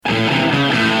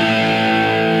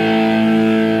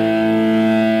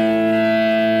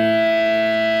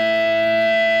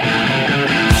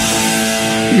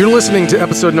You're listening to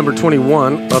episode number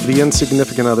 21 of the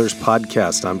Insignificant Others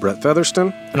podcast. I'm Brett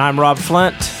Featherston. And I'm Robb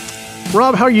Flint.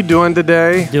 Robb, how are you doing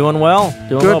today? Doing well.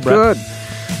 Brett. Good.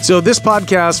 So this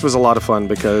podcast was a lot of fun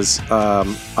because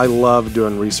I love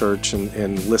doing research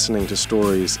and listening to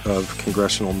stories of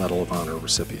Congressional Medal of Honor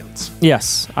recipients.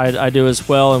 Yes, I do as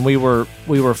well. And we were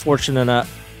fortunate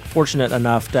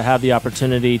enough to have the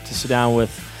opportunity to sit down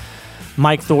with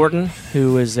Mike Thornton,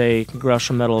 who is a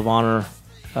Congressional Medal of Honor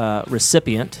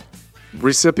recipient.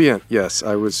 Yes,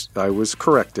 I was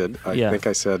corrected. I think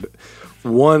I said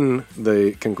won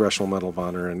the Congressional Medal of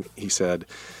Honor, and he said,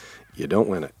 you don't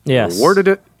win it. Yes. You awarded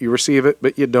it, you receive it,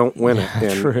 but you don't win it.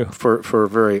 And true. For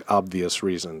very obvious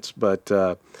reasons. But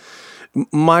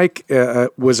Mike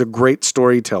was a great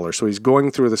storyteller, so he's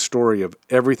going through the story of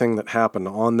everything that happened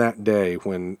on that day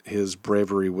when his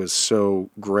bravery was so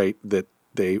great that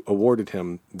they awarded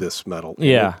him this medal.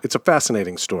 Yeah. It's a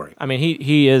fascinating story. I mean,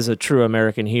 he is a true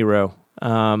American hero.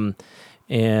 And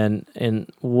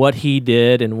what he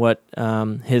did and what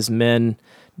his men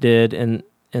did in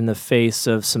the face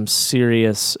of some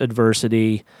serious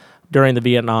adversity during the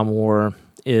Vietnam War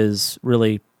is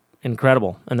really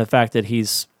incredible. And the fact that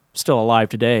he's still alive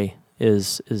today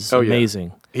is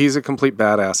amazing. Yeah. He's a complete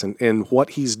badass. And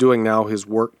what he's doing now, his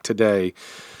work today,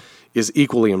 is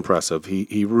equally impressive.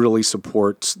 He really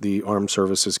supports the armed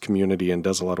services community and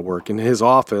does a lot of work. In his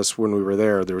office, when we were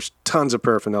there was tons of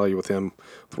paraphernalia with him,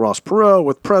 with Ross Perot,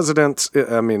 with presidents.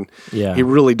 I mean, He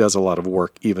really does a lot of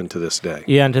work even to this day.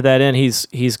 Yeah, and to that end,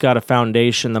 he's got a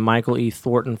foundation, the Michael E.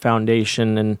 Thornton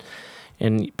Foundation,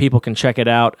 and people can check it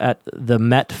out at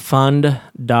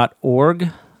themetfund.org.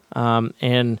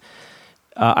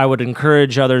 I would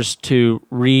encourage others to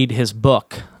read his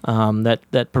book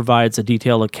that provides a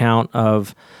detailed account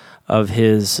of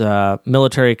his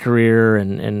military career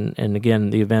and again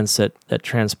the events that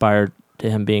transpired to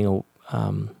him being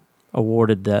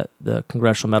awarded the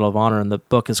Congressional Medal of Honor. And the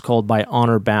book is called By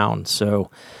Honor Bound.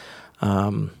 So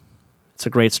it's a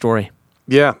great story.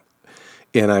 Yeah,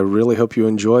 and I really hope you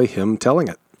enjoy him telling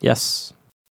it. Yes.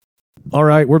 All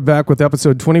right, we're back with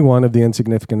episode 21 of the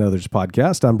Insignificant Others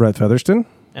podcast. I'm Brett Featherston.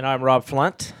 And I'm Robb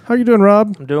Flint. How are you doing,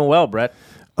 Robb? I'm doing well, Brett.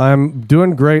 I'm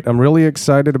doing great. I'm really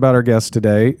excited about our guest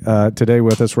today. Today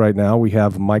with us right now, we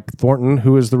have Mike Thornton,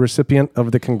 who is the recipient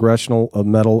of the Congressional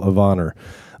Medal of Honor,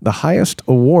 the highest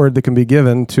award that can be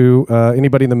given to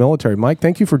anybody in the military. Mike,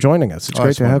 thank you for joining us. It's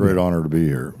great to have you. It's a great honor to be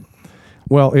here.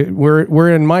 Well,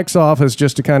 we're in Mike's office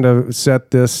just to kind of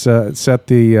set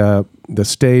the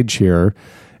stage here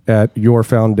at your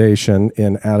foundation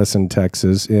in Addison,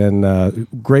 Texas, and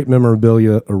great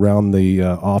memorabilia around the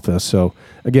office. So,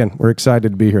 again, we're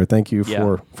excited to be here. Thank you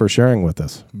for sharing with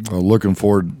us. Looking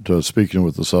forward to speaking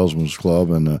with the Salesman's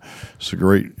Club, and it's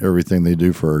great everything they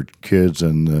do for our kids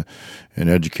and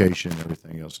education and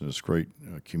everything else in this great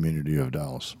community of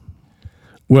Dallas.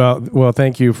 Well,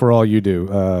 thank you for all you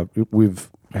do. We've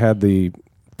had the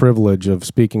privilege of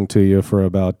speaking to you for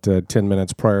about 10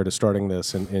 minutes prior to starting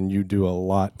this, and you do a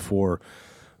lot for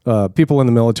people in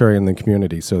the military and the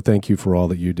community. So thank you for all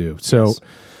that you do. So yes.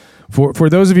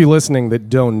 For those of you listening that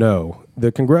don't know,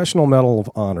 the Congressional Medal of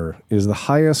Honor is the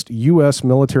highest U.S.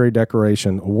 military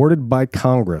decoration awarded by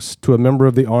Congress to a member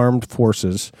of the armed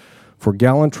forces for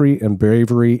gallantry and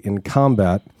bravery in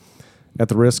combat at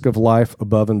the risk of life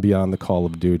above and beyond the call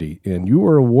of duty. And you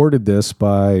were awarded this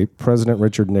by President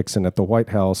Richard Nixon at the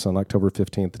White House on October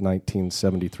 15th,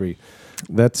 1973.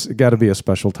 That's got to be a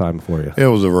special time for you. It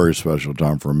was a very special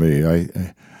time for me. I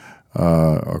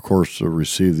of course,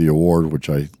 received the award, which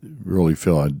I really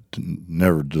feel I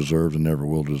never deserved and never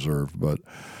will deserve. But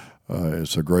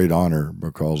it's a great honor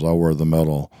because I wear the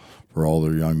medal for all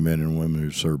the young men and women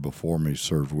who served before me,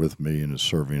 served with me, and is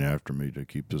serving after me to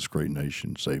keep this great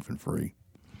nation safe and free.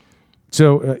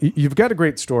 So you've got a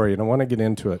great story, and I want to get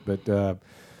into it, but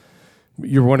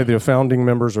you're one of the founding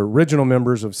members or original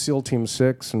members of SEAL Team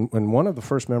 6 and one of the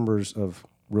first members of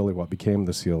really what became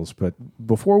the SEALs. But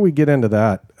before we get into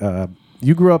that,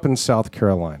 you grew up in South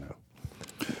Carolina.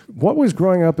 What was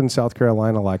growing up in South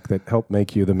Carolina like that helped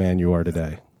make you the man you are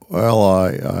today?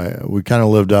 Well, we kind of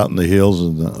lived out in the hills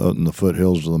and in the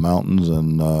foothills of the mountains,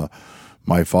 and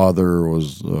my father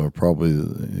was probably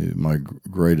my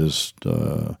greatest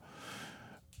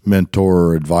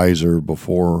mentor, advisor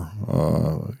before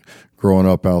growing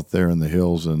up out there in the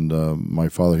hills. And my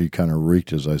father, he kind of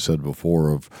reeked, as I said before,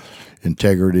 of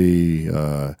integrity,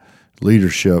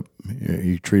 leadership.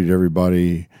 He treated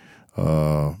everybody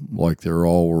like they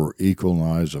all were equal in the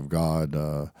eyes of God.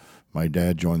 My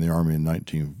dad joined the Army in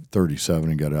 1937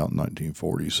 and got out in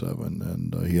 1947,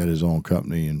 and he had his own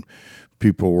company, and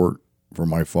people worked for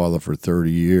my father for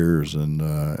 30 years, and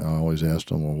I always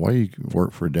asked him, well, why you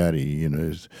work for Daddy? You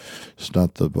know, it's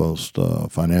not the most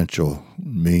financial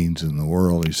means in the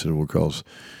world. He said, well, because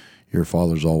your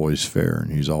father's always fair,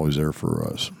 and he's always there for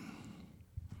us.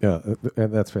 Yeah,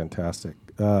 that's fantastic.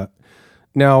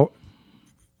 Now,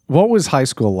 what was high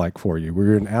school like for you? Were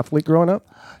you an athlete growing up?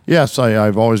 Yes,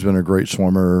 I've always been a great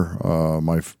swimmer.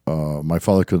 My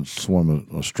father couldn't swim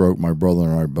a stroke. My brother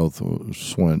and I both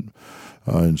swam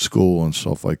in school and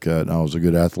stuff like that. And I was a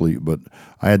good athlete, but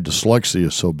I had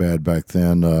dyslexia so bad back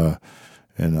then,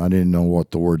 and I didn't know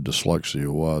what the word dyslexia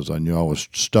was. I knew I was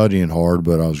studying hard,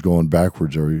 but I was going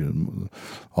backwards.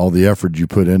 All the effort you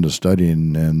put into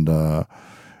studying, and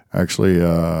actually,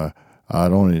 I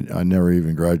never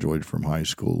even graduated from high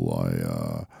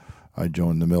school. I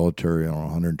joined the military on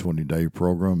a 120-day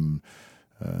program,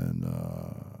 and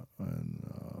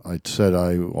I said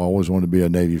I always wanted to be a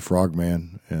Navy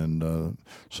frogman, and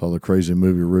saw the crazy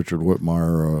movie Richard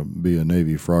Whitmire be a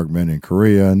Navy frogman in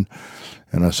Korea, and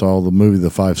I saw the movie The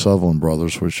Five Sutherland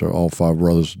Brothers, which all five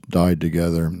brothers died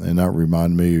together, and that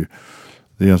reminded me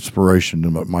the inspiration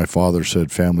that my father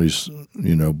said, family's,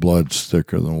 blood's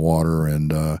thicker than water,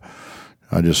 and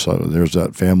I just thought there's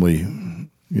that family,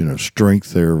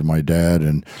 strength there of my dad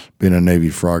and being a Navy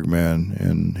frogman,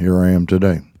 and here I am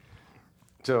today.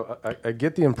 So I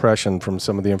get the impression from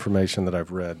some of the information that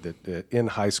I've read that in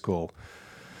high school,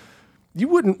 you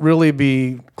wouldn't really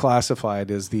be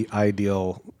classified as the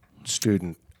ideal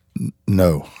student.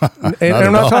 No. And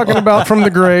I'm not talking about from the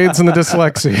grades and the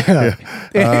dyslexia.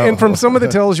 Yeah. And from some of the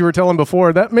tales you were telling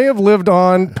before, that may have lived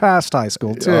on past high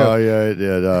school, too. Oh, yeah, it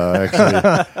did.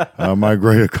 Actually, my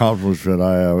great accomplishment,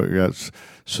 I got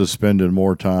suspended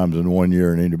more times in 1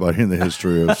 year than anybody in the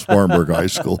history of Spartanburg High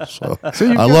School. So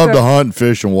I love to hunt,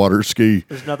 fish, and water ski,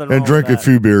 and drink a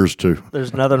few beers, too.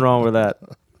 There's nothing wrong with that.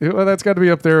 Well, that's got to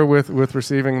be up there with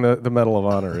receiving the Medal of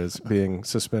Honor, is being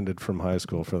suspended from high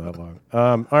school for that long.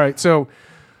 All right, so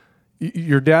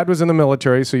your dad was in the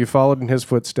military, so you followed in his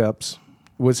footsteps.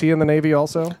 Was he in the Navy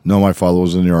also? No, my father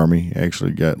was in the Army. He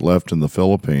actually got left in the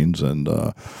Philippines, and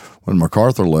when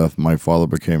MacArthur left, my father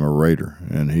became a raider,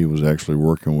 and he was actually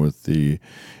working with the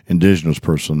indigenous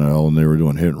personnel, and they were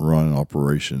doing hit-and-run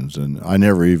operations, and I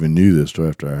never even knew this till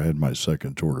after I had my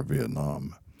second tour to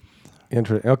Vietnam.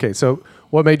 Interesting. Okay, so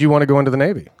what made you want to go into the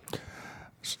Navy?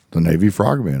 The Navy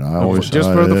frogman. I always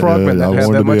for the frogman. I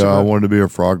wanted to be a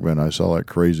frogman. I saw that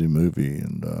crazy movie,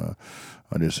 and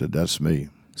I just said, "That's me."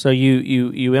 So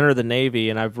you enter the Navy,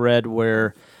 and I've read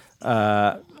where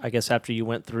I guess after you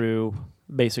went through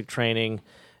basic training,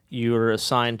 you were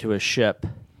assigned to a ship,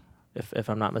 if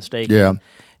I'm not mistaken. Yeah.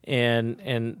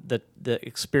 And the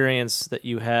experience that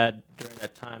you had during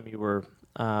that time you were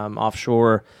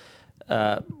offshore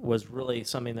was really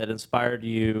something that inspired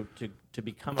you to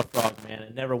become a frogman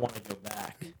and never want to go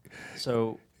back.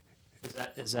 So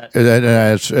is that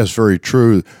that's very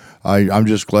true. I'm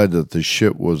just glad that the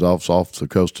ship was off the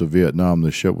coast of Vietnam.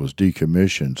 The ship was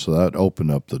decommissioned, so that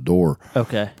opened up the door.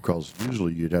 Okay. Because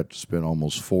usually you'd have to spend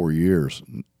almost 4 years.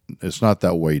 It's not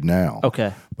that way now.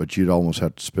 Okay. But you'd almost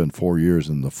have to spend 4 years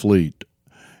in the fleet,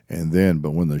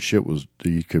 but when the ship was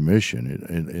decommissioned,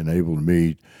 it enabled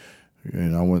me.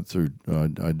 And I went through.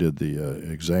 I did the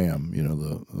exam,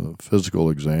 the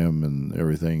physical exam and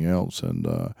everything else, and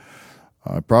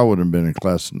I probably would have been in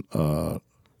class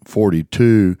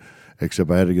 42, except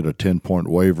I had to get a 10-point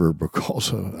waiver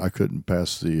because I couldn't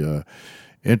pass the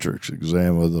entrance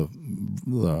exam of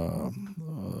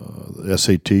the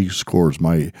SAT scores.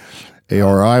 My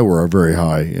ARI were very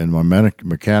high, and my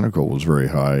mechanical was very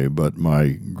high, but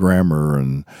my grammar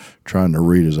and trying to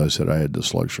read, as I said, I had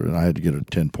dyslexia, and I had to get a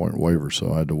 10-point waiver,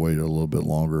 so I had to wait a little bit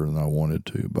longer than I wanted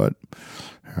to. But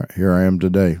here I am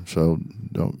today. So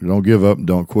don't give up and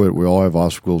don't quit. We all have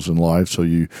obstacles in life, so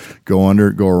you go under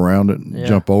it, go around it, and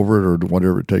jump over it, or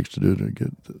whatever it takes to do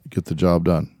to get the job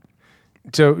done.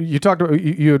 So you talked about,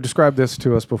 you described this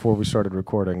to us before we started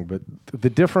recording, but the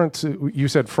difference, you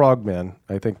said frogmen.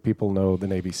 I think people know the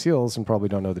Navy SEALs and probably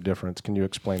don't know the difference. Can you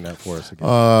explain that for us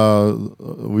again?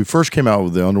 We first came out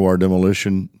with the underwater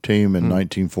demolition team in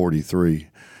 1943.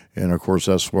 And, of course,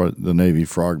 that's what the Navy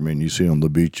frogmen you see on the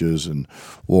beaches in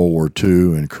World War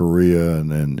II and Korea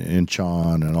and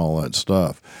Incheon and all that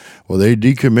stuff. Well, they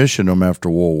decommissioned them after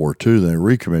World War II. They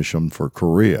recommissioned them for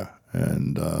Korea.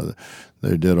 And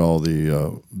they did all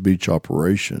the beach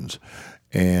operations.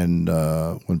 And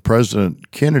when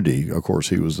President Kennedy, of course,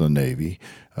 he was in the Navy,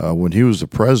 when he was the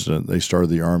president, they started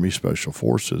the Army Special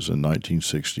Forces in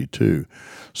 1962.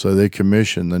 So they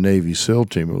commissioned the Navy SEAL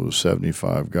team. It was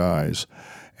 75 guys.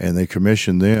 and they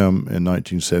commissioned them in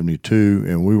 1972,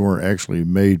 and we weren't actually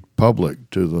made public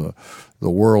to the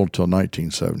world till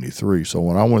 1973. So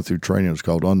when I went through training, it was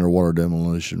called Underwater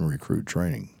Demolition Recruit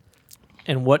Training.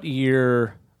 And what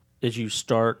year did you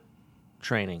start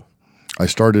training? I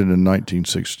started in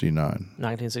 1969.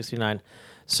 1969.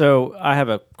 So I have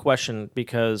a question,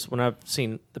 because when I've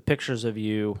seen the pictures of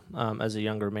you as a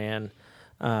younger man,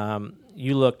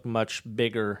 you look much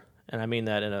bigger, and I mean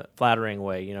that in a flattering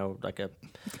way. You know, like a,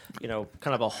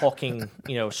 kind of a hulking,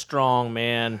 strong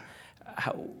man.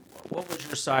 What was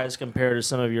your size compared to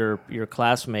some of your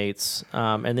classmates,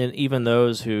 and then even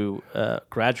those who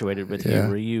graduated with you?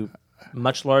 Were you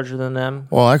much larger than them?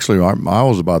 Well, actually, I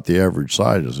was about the average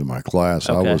size in my class.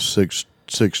 Okay. I was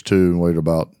 6'2" and weighed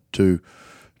about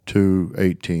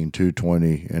 218,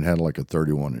 220, and had like a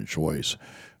 31-inch waist.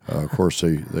 Of course,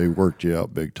 they worked you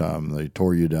out big time. They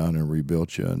tore you down and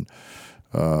rebuilt you. And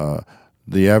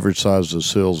the average size of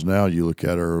SEALs now, you look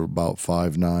at, are about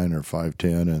 5'9" or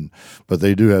 5'10", but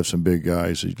they do have some big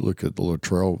guys. You look at the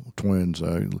Luttrell twins;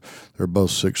 they're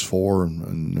both 6'4"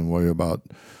 and weigh about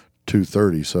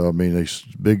 230. So I mean, these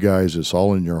big guys. It's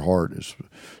all in your heart. So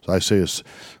I say, it's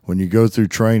when you go through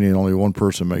training, only one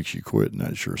person makes you quit, and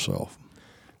that's yourself.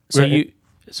 So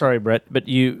sorry, Brett, but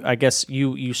I guess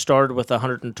you started with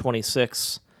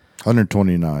 126.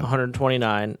 129.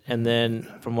 129, and then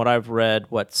from what I've read,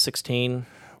 16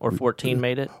 or 14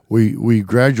 made it? We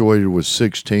graduated with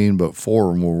 16, but 4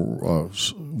 of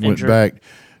them went back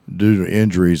due to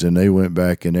injuries, and they went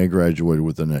back and they graduated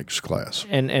with the next class.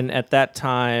 And at that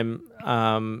time,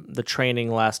 the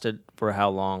training lasted for how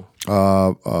long?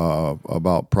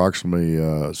 About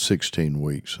approximately 16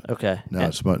 weeks. Okay. Now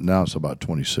it's about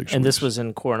 26 weeks. And this was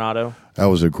in Coronado? That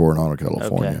was in Coronado,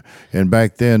 California. Okay. And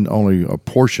back then, only a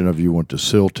portion of you went to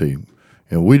SEAL team.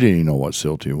 And we didn't even know what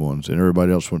SEAL team was. And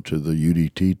everybody else went to the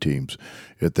UDT teams.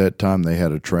 At that time, they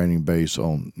had a training base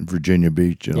on Virginia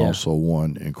Beach and also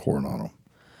one in Coronado.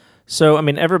 So, I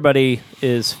mean, everybody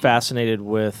is fascinated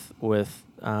with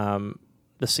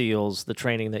the SEALs, the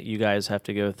training that you guys have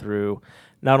to go through,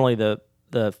 not only the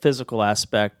physical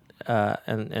aspect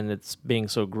and it's being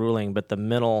so grueling, but the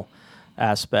mental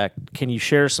aspect. Can you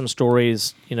share some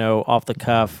stories, off the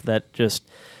cuff, that just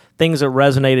things that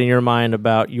resonate in your mind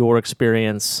about your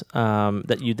experience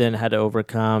that you then had to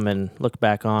overcome and look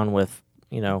back on with,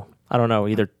 I don't know,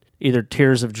 either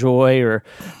tears of joy or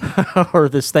or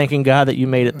this thanking God that you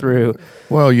made it through?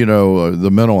 Well,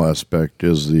 the mental aspect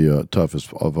is the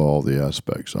toughest of all the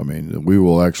aspects. I mean, we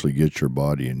will actually get your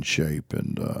body in shape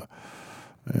and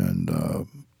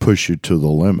push you to the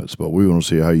limits, but we want to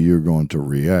see how you're going to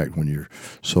react when you're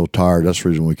so tired. That's the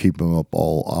reason we keep them up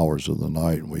all hours of the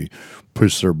night. We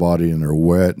push their body, and they're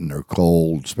wet and they're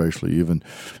cold, especially even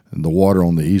the water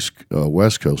on the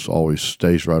west coast always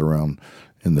stays right around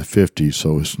in the 50s,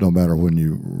 so it's no matter when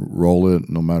you roll it,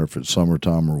 no matter if it's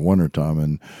summertime or wintertime.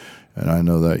 And I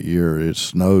know that year it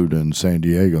snowed in San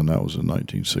Diego, and that was in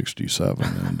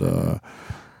 1967.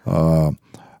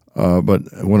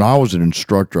 But when I was an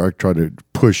instructor, I tried to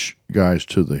push guys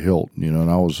to the hilt, and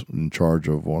I was in charge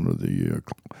of one of the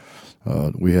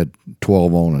we had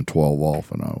 12 on and 12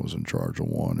 off, and I was in charge of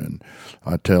one. And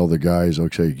I tell the guys,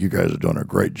 okay, you guys have done a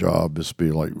great job. This will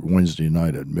be like Wednesday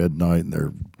night at midnight, and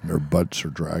their butts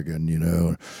are dragging,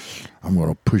 I'm going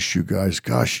to push you guys.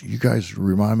 Gosh, you guys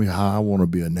remind me how I want to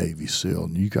be a Navy SEAL.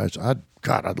 And you guys,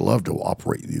 I'd love to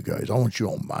operate with you guys. I want you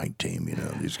on my team,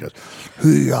 these guys.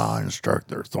 Hoo-yah,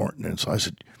 instructor Thornton. And so I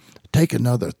said, take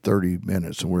another 30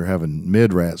 minutes. And we're having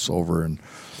mid-rats over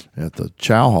at the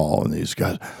chow hall, and these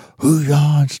guys,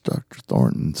 hoo-yah, instructor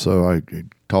Thornton. So I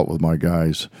talked with my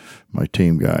guys, my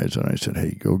team guys, and I said,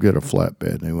 hey, go get a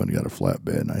flatbed. And they went and got a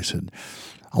flatbed. And I said,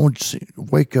 I want you to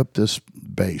wake up this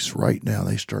base right now.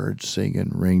 They started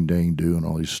singing Ring Dang Do and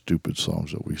all these stupid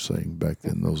songs that we sang back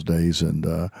in those days. And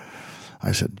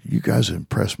I said, you guys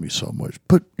impressed me so much.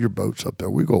 Put your boats up there.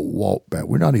 We go walk back.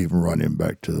 We're not even running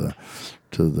back to the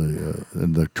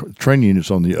and the training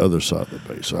unit's on the other side of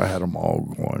the base. So I had them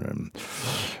all going,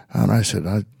 and I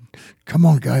said, come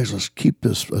on, guys, let's keep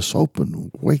this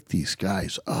open. Wake these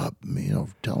guys up.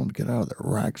 Tell them to get out of their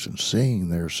racks and sing.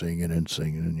 They're singing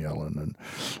and yelling. And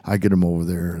I get them over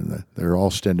there, and they're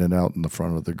all standing out in the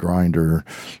front of the grinder.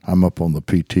 I'm up on the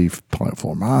PT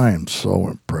platform. I am so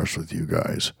impressed with you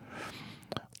guys.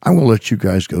 I'm going to let you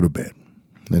guys go to bed.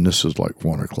 And this is like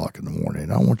 1 o'clock in the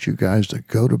morning. I want you guys to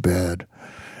go to bed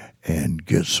and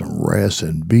get some rest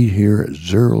and be here at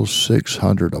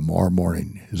 0600 tomorrow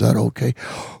morning. Is that okay?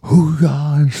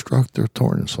 Hoo-yah, instructor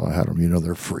Thornton. So I had them,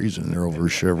 they're freezing. They're over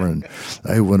shivering.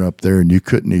 They went up there, and you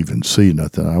couldn't even see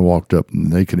nothing. I walked up,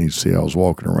 and they couldn't even see I was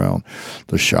walking around.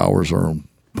 The showers are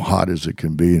hot as it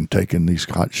can be and taking these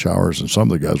hot showers. And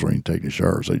some of the guys weren't even taking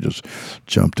showers. They just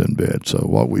jumped in bed. So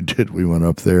what we did, we went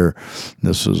up there.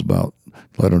 This is about,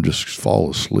 let them just fall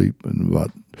asleep. And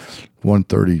about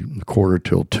 1:30, quarter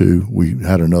till 2, we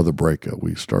had another breakup.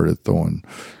 We started throwing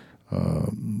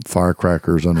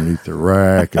firecrackers underneath the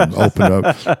rack and opened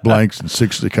up blanks and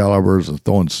 60 calibers and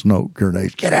throwing smoke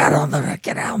grenades. Get out on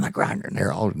the ground. And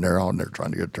they're all there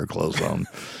trying to get their clothes on.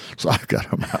 So I got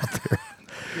them out there.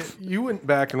 You went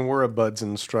back and were a BUD/S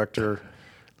instructor,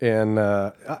 and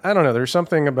I don't know. There's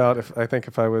something about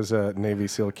if I was a Navy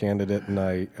SEAL candidate and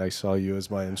I saw you as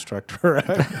my instructor,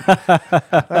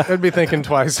 I'd be thinking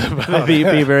twice about Be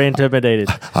very intimidated.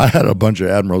 I had a bunch of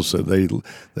admirals that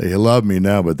they love me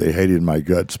now, but they hated my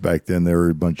guts back then. They were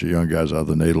a bunch of young guys out of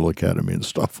the Naval Academy and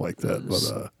stuff like that.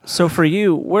 But so for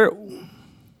you,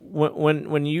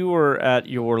 when you were at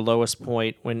your lowest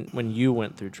point, when you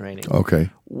went through training, okay,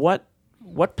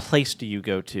 what place do you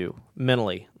go to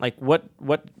mentally? Like what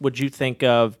would you think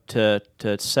of to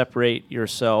separate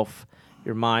yourself,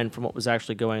 your mind, from what was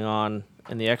actually going on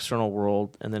in the external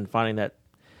world, and then finding that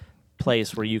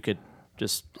place where you could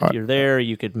just, you're there,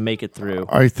 you could make it through?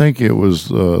 I think it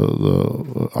was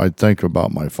I think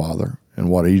about my father and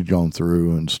what he'd gone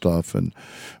through and stuff. And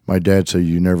my dad said,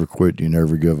 "You never quit, you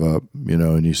never give up,"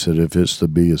 and he said, "If it's to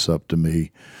be, it's up to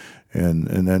me." And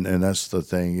that's the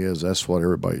thing is, that's what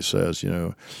everybody says,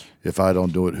 if I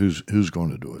don't do it, who's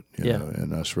going to do it? You know?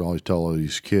 And that's what I always tell all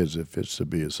these kids, if it's to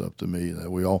be, it's up to me.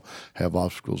 That we all have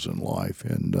obstacles in life,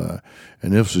 and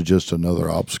this is just another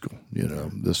obstacle.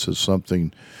 This is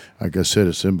something, like I said,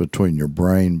 it's in between your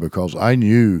brain, because I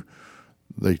knew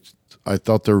I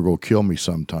thought they were going to kill me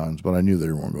sometimes, but I knew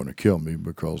they weren't going to kill me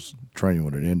because training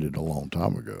would have ended a long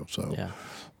time ago. So. Yeah.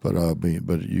 But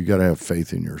you got to have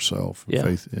faith in yourself. Yeah.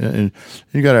 Faith, and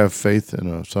you got to have faith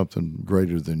in something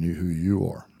greater than you, who you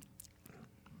are.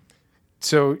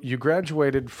 So you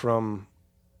graduated from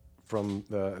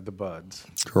the BUD/S,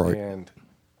 Correct. and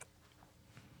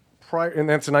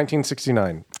that's in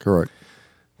 1969. Correct.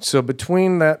 So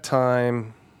between that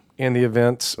time and the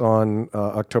events on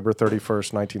October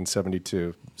 31st,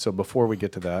 1972. So before we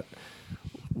get to that,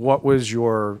 what was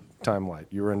your timeline?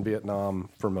 You were in Vietnam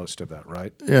for most of that,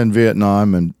 right? Yeah, in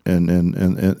Vietnam and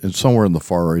somewhere in the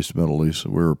Far East, Middle East.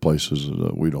 We were places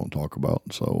that we don't talk about.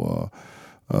 So,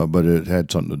 but it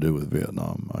had something to do with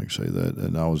Vietnam. I can say that.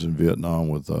 And I was in Vietnam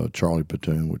with Charlie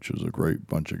Platoon, which is a great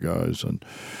bunch of guys. And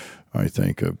I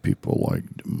think of people like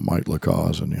Mike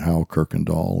Lacaze and Hal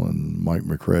Kirkendall and Mike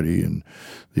McCready and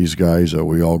these guys.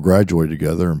 We all graduated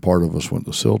together, and part of us went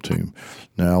to the SEAL team.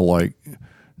 Now, like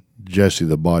Jesse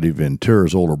the Body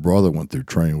Ventura's older brother went through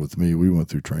training with me. We went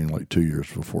through training like 2 years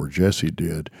before Jesse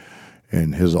did,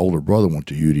 and his older brother went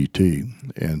to UDT,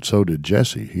 and so did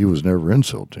Jesse. He was never in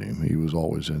SEAL team. He was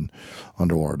always in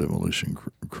underwater demolition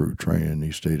crew training.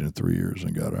 He stayed in 3 years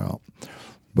and got out.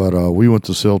 But we went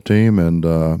to SEAL team, and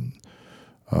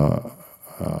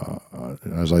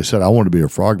as I said, I wanted to be a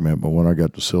frogman, but when I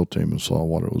got to SEAL team and saw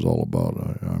what it was all about,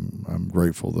 I'm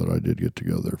grateful that I did get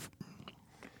together.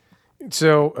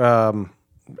 So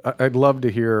I'd love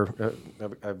to hear,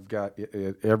 I've got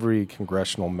every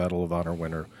Congressional Medal of Honor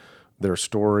winner, their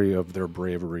story of their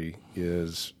bravery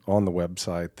is on the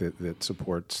website that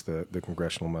supports the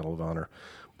Congressional Medal of Honor.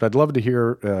 But I'd love to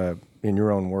hear, in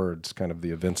your own words, kind of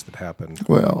the events that happened.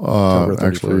 Well,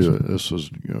 actually, this is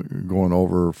going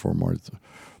over for my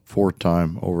fourth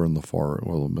time over in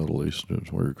the Middle East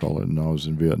is what you call it, and I was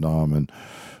in Vietnam, and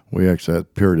we actually had a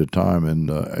period of time in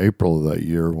April of that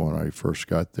year when I first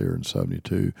got there in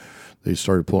 72, they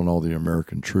started pulling all the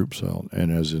American troops out.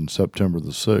 And as in September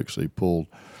the 6th, they pulled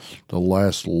the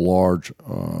last large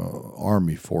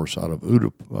Army force out of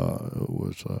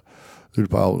Utapao.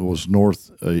 Utapao was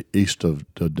northeast of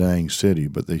Da Nang City,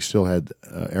 but they still had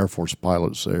Air Force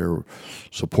pilots there,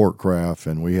 support craft,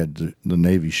 and we had the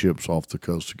Navy ships off the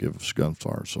coast to give us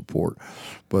gunfire support.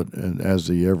 But as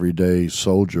the everyday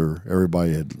soldier,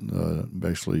 everybody had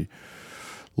basically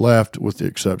left with the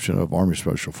exception of Army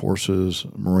Special Forces,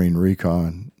 Marine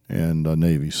Recon, and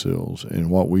Navy SEALs. And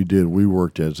what we did, we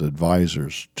worked as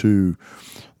advisors to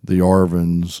the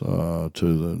Arvins,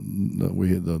 we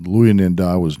had the Louis Ninh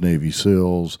Dai was Navy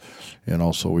SEALs, and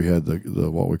also we had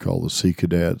the what we call the Sea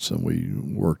Cadets, and we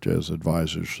worked as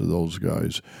advisors to those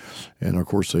guys. And of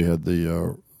course they had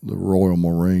the Royal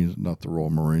Marines, not the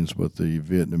Royal Marines, but the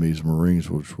Vietnamese Marines,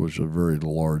 which was a very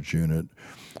large unit,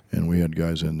 and we had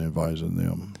guys in advising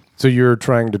them. So you're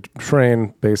trying to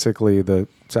train basically the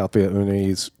South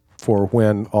Vietnamese for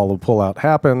when all the pullout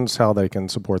happens, how they can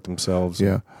support themselves.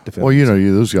 Yeah. Defend Well,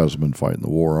 themselves. those guys have been fighting the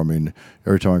war. I mean,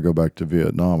 every time I go back to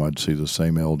Vietnam, I'd see the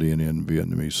same LDN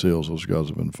Vietnamese SEALs. Those guys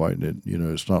have been fighting it.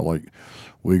 It's not like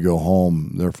we go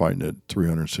home; they're fighting it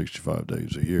 365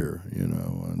 days a year.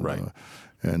 And, Right.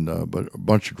 But a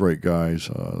bunch of great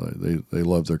guys. They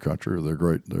love their country. They're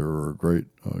great. They're great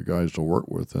guys to work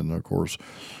with. And of course,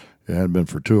 if it hadn't been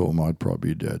for two of them, I'd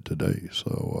probably be dead today.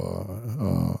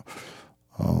 So,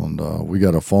 we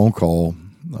got a phone call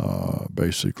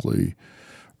basically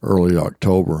early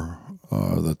October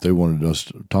that they wanted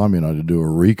us, Tommy and I, to do a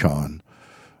recon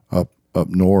up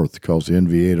north because the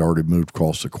NVA had already moved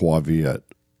across the Qua Viet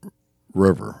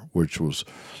River, which was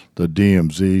the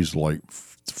DMZ's like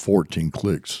 14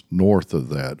 clicks north of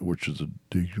that, which is a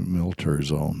demilitarized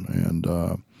zone. And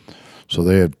so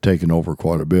they had taken over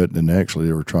quite a bit, and actually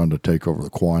they were trying to take over the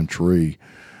Quan Tri,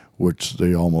 which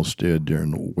they almost did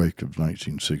during the wake of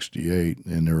 1968,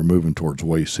 and they were moving towards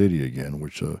Way City again,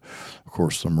 which, of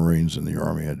course, the Marines and the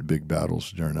Army had big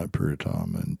battles during that period of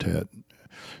time, and Tet.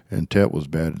 And Tet was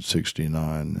bad in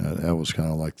 69. That was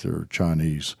kind of like their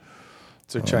Chinese...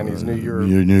 It's a Chinese New Year.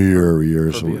 New Year every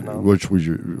year, so Vietnam. which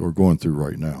we're going through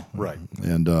right now. Right.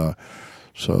 And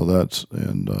so that's...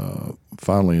 And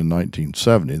finally in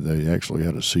 1970, they actually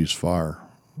had a ceasefire.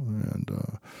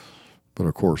 And but,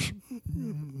 of course...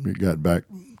 We got back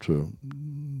to,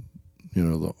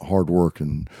 the hard work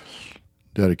and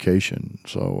dedication.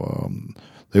 So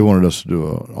they wanted us to do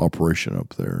an operation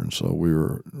up there, and so we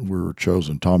were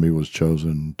chosen. Tommy was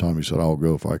chosen. Tommy said, "I'll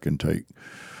go if I can take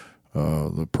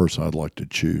the person I'd like to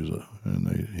choose,"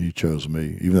 and he chose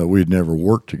me. Even though we'd never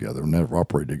worked together, never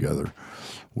operated together,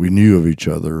 we knew of each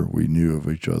other. We knew of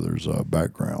each other's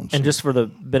backgrounds. And just for the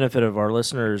benefit of our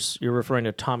listeners, you're referring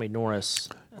to Tommy Norris,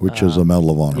 which is a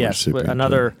Medal of Honor yes, recipient.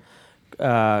 another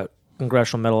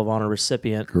Congressional Medal of Honor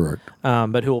recipient. Correct.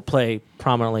 But who will play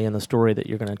prominently in the story that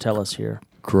you're going to tell us here.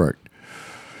 Correct.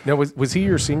 Now, was he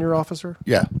your senior officer?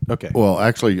 Yeah. Okay. Well,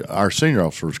 actually, our senior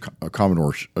officer was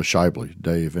Commodore Shibley,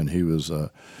 Dave, and he was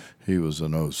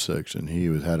an 06, and he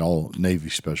had all Navy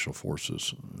Special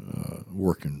Forces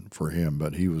working for him,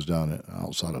 but he was down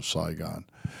outside of Saigon.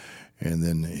 And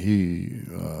then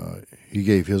he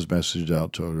gave his message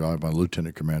out to a guy by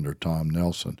Lieutenant Commander Tom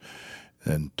Nelson.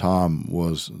 And Tom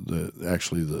was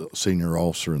actually the senior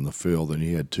officer in the field, and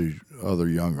he had two other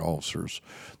young officers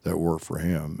that worked for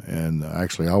him. And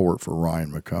actually, I worked for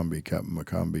Ryan McCumbee, Captain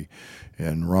McCumbee,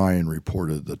 and Ryan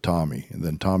reported to Tommy. And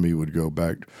then Tommy would go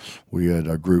back. We had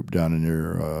a group down in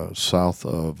there south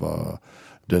of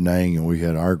Da Nang, and we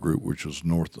had our group, which was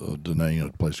north of Da Nang,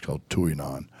 a place called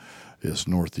Tuinan. It's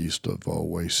northeast of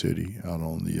Way City, out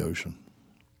on the ocean.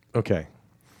 Okay.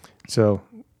 So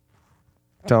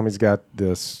Tommy's got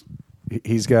this.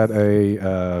 He's got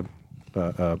a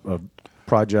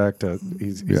project.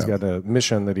 He's got a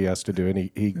mission that he has to do,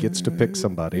 and he gets to pick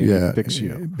somebody. Yeah, he picks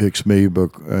you. He picks me,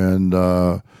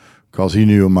 and because he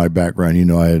knew in my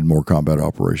background, I had more combat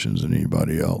operations than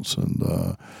anybody else.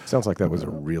 And sounds like that was a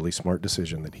really smart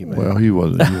decision that he made. well, he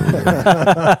wasn't.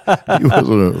 He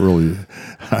wasn't really.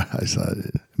 I said,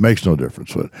 it makes no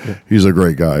difference. But he's a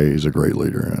great guy. He's a great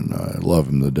leader, and I love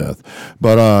him to death.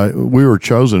 But we were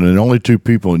chosen, and only two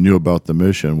people knew about the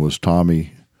mission was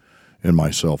Tommy and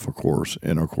myself, of course.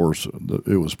 And, of course,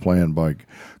 it was planned by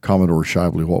Commodore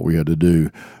Shibley what we had to do.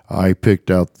 I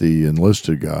picked out the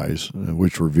enlisted guys,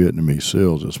 which were Vietnamese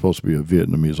SEALs. It's supposed to be a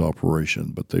Vietnamese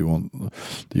operation, but they want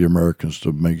the Americans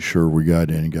to make sure we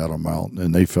got in and got them out,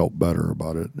 and they felt better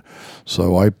about it.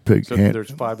 So I picked... So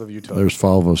there's 5 of you total. There's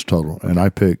 5 of us total. And I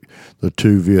picked the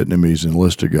 2 Vietnamese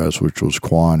enlisted guys, which was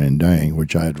Quan and Dang,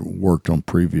 which I had worked on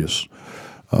previous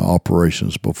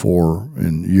operations before,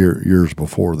 and years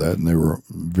before that, and they were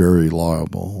very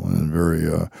liable and very.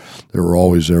 They were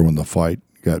always there when the fight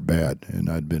got bad, and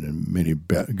I'd been in many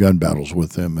gun battles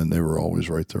with them, and they were always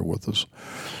right there with us.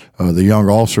 The young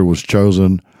officer was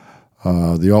chosen.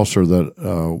 The officer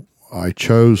that I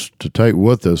chose to take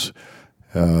with us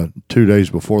 2 days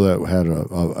before that had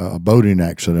a boating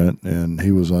accident, and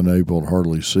he was unable to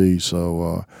hardly see,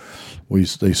 so.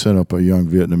 They sent up a young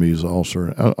Vietnamese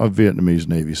officer, a Vietnamese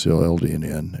Navy SEAL,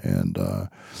 LDN, and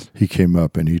he came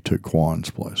up and he took Quan's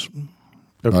place.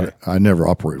 Okay. I never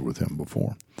operated with him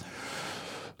before.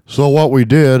 So what we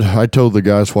did, I told the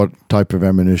guys what type of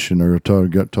ammunition, or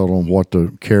told them what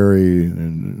to carry,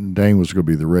 and Dang was going to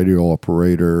be the radio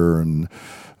operator, and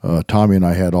Tommy and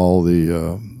I had all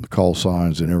the call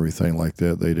signs and everything like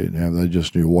that. They didn't have. They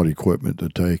just knew what equipment to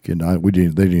take, and They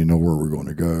didn't know where we were going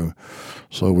to go.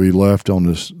 So we left on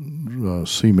this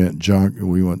cement junk, and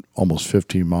we went almost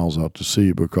 15 miles out to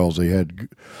sea because they had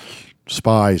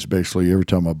spies basically every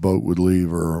time a boat would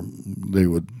leave, or they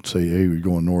would say, "Hey, we're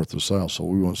going north or south." So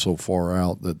we went so far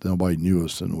out that nobody knew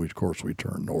us, and we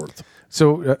turned north.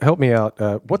 So help me out.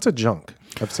 What's a junk?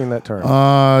 I've seen that term.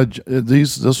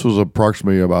 This was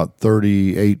approximately about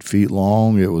 38 feet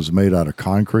long. It was made out of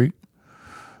concrete.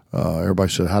 Everybody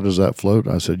said, "How does that float?"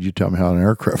 I said, "You tell me how an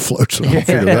aircraft floats, and I'll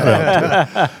figure that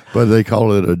out too." But they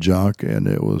called it a junk, and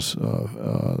it was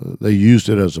they used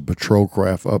it as a patrol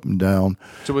craft up and down.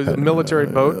 So it was a military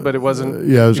boat, but it wasn't.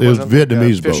 Yeah, it was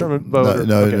Vietnamese boat. Fisherman boat.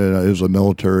 No, it was a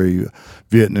military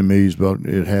Vietnamese boat.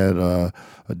 It had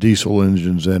diesel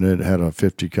engines in it. It had a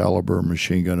 50 caliber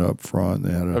machine gun up front.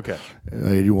 They had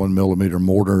a 81 millimeter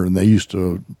mortar, and they used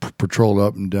to patrol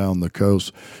up and down the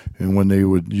coast. And when they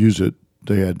would use it,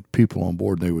 they had people on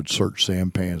board, and they would search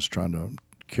sampans trying to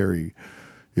carry,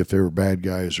 if they were bad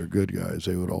guys or good guys.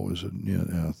 They would always,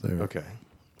 Okay.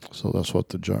 So that's what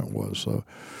the junk was. So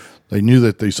they knew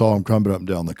that they saw them coming up and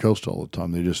down the coast all the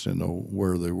time. They just didn't know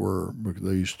where they were, because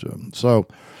they used to. So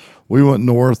we went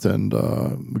north, and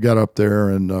we got up there,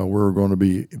 and we were going to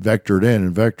be vectored in.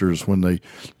 And vectors, when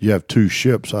you have two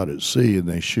ships out at sea, and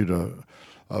they shoot a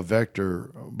vector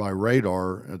by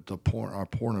radar at our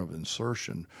point of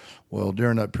insertion. Well,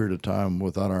 during that period of time,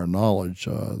 without our knowledge,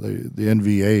 the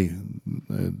NVA,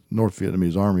 the North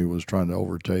Vietnamese Army, was trying to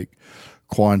overtake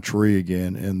Quan Tri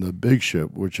again, and the big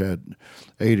ship, which had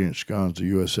 8-inch guns,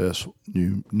 the USS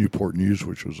Newport News,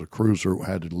 which was a cruiser,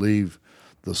 had to leave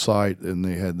the site, and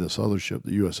they had this other ship,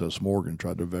 the USS Morgan,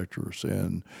 tried to vector us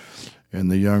in. And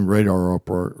the young radar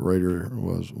operator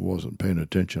wasn't paying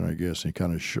attention, I guess. He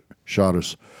kind of shot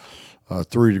us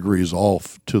 3 degrees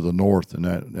off to the north, and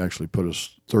that actually put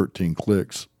us 13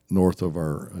 clicks north of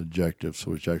our objective,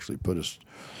 which actually put us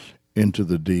into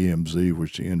the DMZ,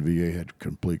 which the NVA had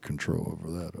complete control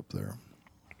over that up there.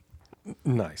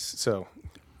 Nice. So,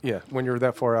 yeah, when you're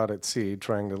that far out at sea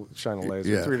trying to shine a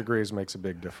laser, 3 degrees makes a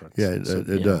big difference. Yeah,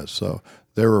 it does. So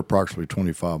they were approximately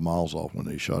 25 miles off when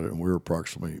they shot it, and we were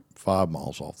approximately 5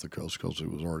 miles off the coast because it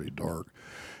was already dark.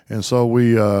 And so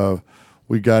we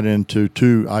got into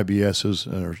 2 IBSs,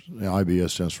 and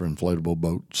IBS stands for inflatable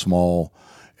boat, small,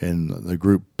 and the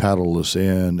group paddled us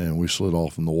in, and we slid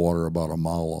off in the water about a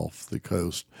mile off the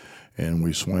coast, and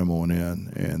we swam on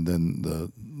in. And then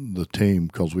the team,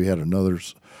 because we had another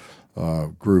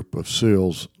group of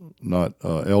SEALs, not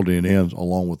LD&Ns,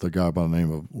 along with a guy by the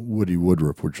name of Woody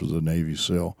Woodruff, which was a Navy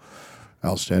SEAL,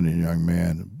 outstanding young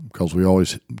man, because we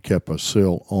always kept a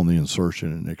SEAL on the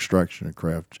insertion and extraction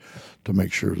craft to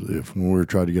make sure that if when we were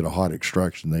trying to get a hot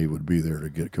extraction, they would be there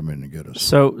to come in and get us.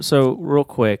 So real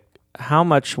quick, how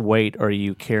much weight are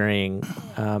you carrying,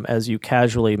 as you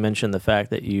casually mentioned the fact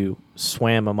that you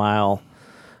swam a mile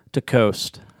to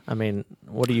coast? I mean,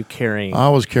 what are you carrying? I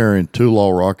was carrying 2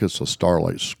 Law rockets, a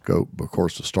Starlight scope. Of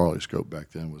course, the Starlight scope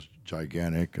back then was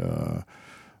gigantic.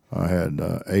 I had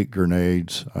 8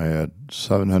 grenades. I had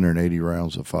 780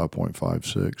 rounds of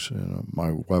 5.56 in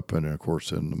my weapon, and of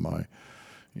course, in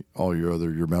all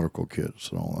your medical kits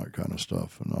and all that kind of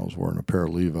stuff. And I was wearing a pair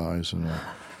of Levi's and a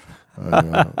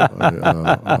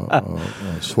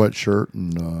sweatshirt,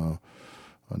 and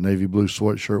a navy blue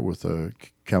sweatshirt with a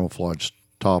camouflage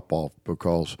top off,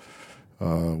 because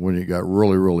when it got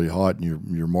really, really hot and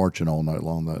you're marching all night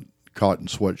long, that cotton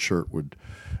sweatshirt would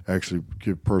actually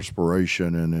give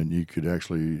perspiration, and then it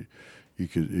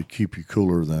keep you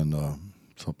cooler than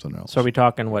something else. So are we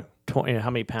talking what? 20, how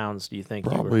many pounds do you think?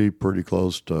 Probably pretty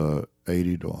close to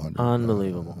 80 to 100.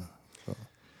 Unbelievable.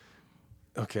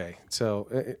 Okay, so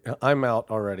I'm out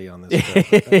already on this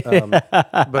trip.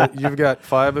 But you've got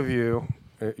 5 of you.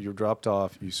 You're dropped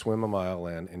off. You swim a mile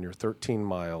in, and you're 13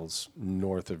 miles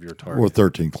north of your target. Or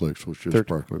 13 clicks, which is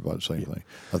practically about the same thing.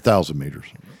 1,000 meters.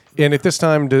 And at this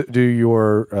time, do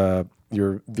your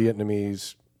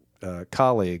Vietnamese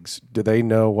colleagues, do they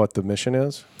know what the mission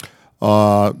is?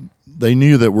 They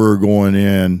knew that we were going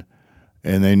in,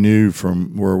 and they knew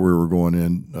from where we were going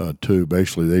in too.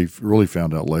 Basically, they really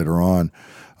found out later on.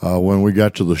 When we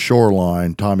got to the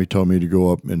shoreline, Tommy told me to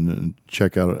go up and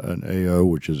check out an AO,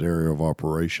 which is area of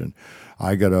operation.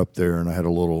 I got up there, and I had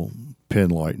a little pin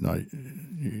light, and I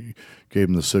gave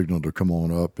them the signal to come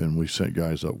on up, and we sent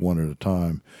guys up one at a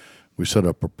time. We set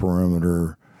up a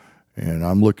perimeter, and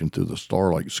I'm looking through the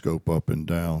Starlight scope up and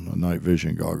down, a night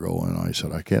vision goggle, and I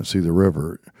said, I can't see the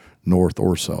river north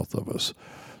or south of us.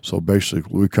 So basically,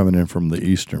 we're coming in from the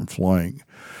eastern flank.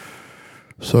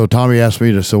 So Tommy asked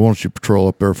me to say, why don't you patrol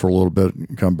up there for a little bit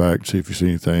and come back and see if you see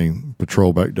anything,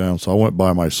 patrol back down. So I went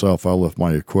by myself. I left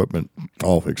my equipment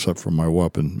off except for my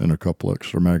weapon and a couple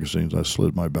extra magazines. I slid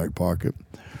in my back pocket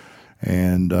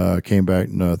and came back,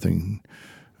 nothing.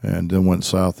 And then went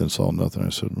south and saw nothing. I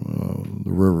said, well,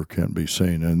 the river can't be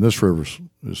seen. And this river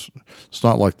it's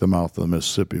not like the mouth of the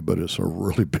Mississippi, but it's a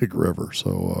really big river.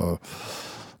 So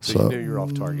you knew you were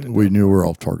off target. We knew we were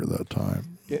off target that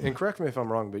time. And correct me if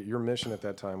I'm wrong, but your mission at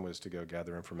that time was to go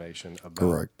gather information about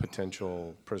Correct.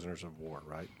 potential prisoners of war,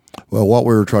 right? Well, what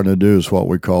we were trying to do is what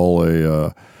we call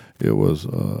we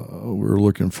were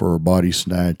looking for a body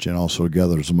snatch and also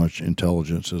gather as much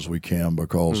intelligence as we can,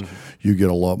 because you get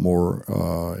a lot more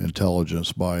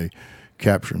intelligence by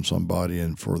capturing somebody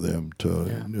and for them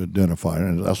to identify.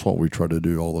 And that's what we try to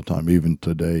do all the time, even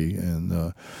today,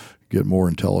 and get more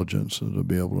intelligence and to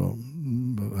be able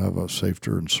to have a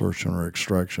safer insertion or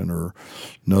extraction, or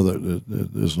know that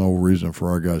there's no reason for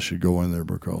our guys should go in there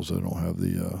because they don't have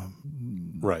the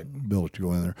ability to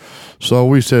go in there. So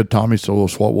we said, Tommy said, well,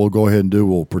 what we'll go ahead and do,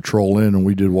 we'll patrol in, and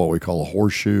we did what we call a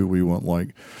horseshoe. We went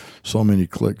like so many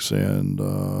clicks, and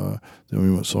then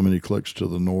we went so many clicks to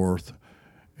the north,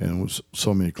 and was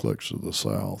so many clicks to the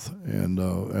south. And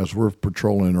as we're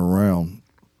patrolling around,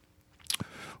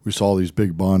 we saw these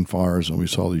big bonfires, and we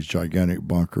saw these gigantic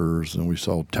bunkers, and we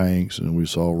saw tanks, and we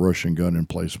saw Russian gun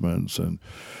emplacements, and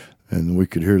we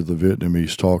could hear the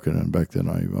Vietnamese talking. And back then,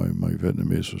 my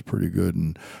Vietnamese was pretty good,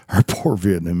 and our poor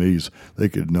Vietnamese, they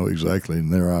could know exactly,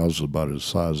 and their eyes was about as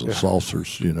size as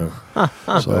saucers, you know.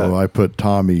 So I put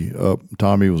Tommy up.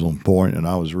 Tommy was on point, and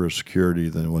I was rear security.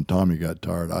 Then when Tommy got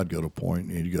tired, I'd go to point,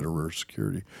 and he'd go to rear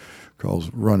security, because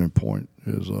running point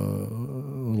is a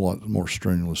lot more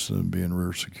strenuous than being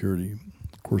rear security.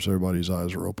 Of course, everybody's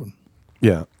eyes are open.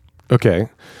 Yeah. Okay.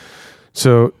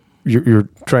 So you're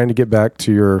trying to get back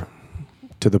to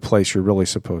the place you're really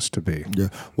supposed to be. Yeah.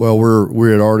 Well, we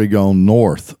had already gone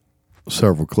north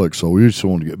several clicks, so we just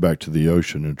wanted to get back to the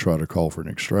ocean and try to call for an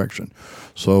extraction.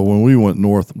 So when we went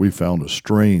north, we found a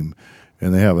stream,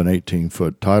 and they have an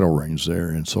 18-foot tidal range there.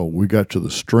 And so we got to the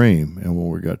stream, and when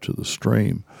we got to the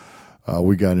stream,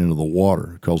 we got into the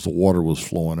water because the water was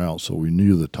flowing out, so we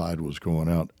knew the tide was going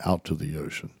out to the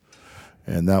ocean.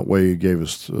 And that way it gave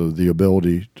us the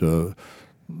ability to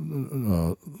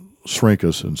shrink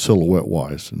us in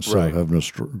silhouette-wise instead of having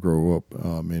us grow up.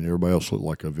 I mean, everybody else looked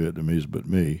like a Vietnamese but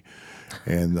me.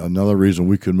 And another reason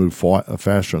we could move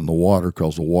faster in the water,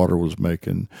 because the water was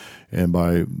making, and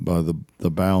by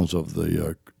the bounds of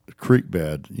the creek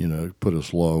bed, you know, put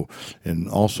us low, and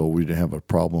also we didn't have a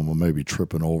problem of maybe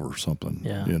tripping over something,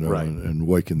 you know, and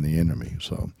waking the enemy.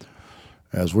 So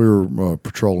as we were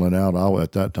patrolling out,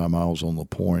 at that time I was on the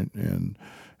point, and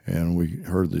we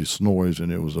heard this noise,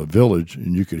 and it was a village,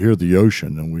 and you could hear the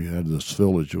ocean, and we had this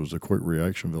village. It was a quick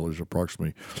reaction village,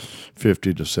 approximately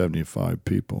 50 to 75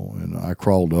 people, and I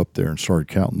crawled up there and started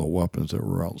counting the weapons that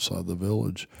were outside the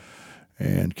village,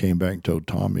 and came back and told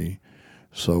Tommy.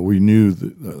 So we knew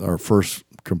that our first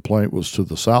complaint was to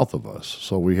the south of us.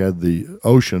 So we had the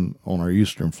ocean on our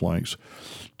eastern flanks.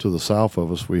 To the south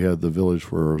of us, we had the village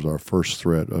where it was our first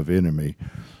threat of enemy.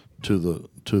 To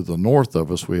the north of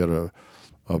us, we had a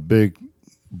big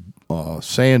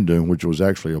sand dune, which was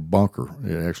actually a bunker.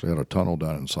 It actually had a tunnel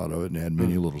down inside of it, and it had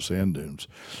many little sand dunes.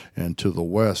 And to the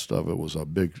west of it was a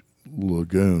big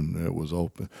lagoon that was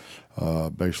open.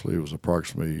 Basically, it was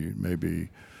approximately maybe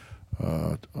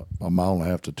a mile and a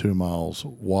half to 2 miles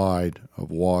wide of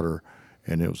water,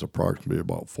 and it was approximately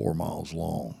about 4 miles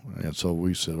long. And so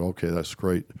we said, okay, that's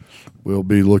great. We'll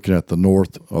be looking at the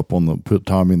north, up on put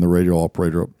Tommy and the radio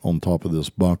operator up on top of this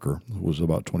bunker. It was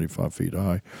about 25 feet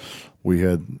high. We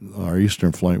had our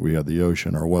eastern flank, we had the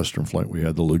ocean. Our western flank, we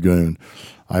had the lagoon.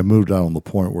 I moved out on the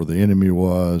point where the enemy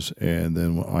was, and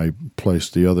then I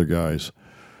placed the other guys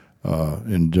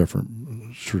in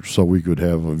different, so we could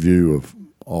have a view of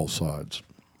all sides.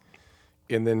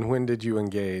 And then when did you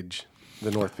engage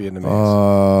the North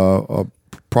Vietnamese?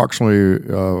 Approximately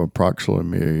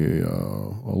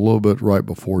a little bit right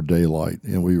before daylight,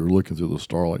 and we were looking through the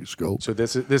starlight scope. So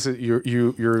this is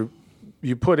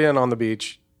you put in on the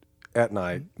beach at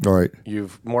night. All right.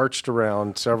 You've marched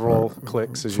around several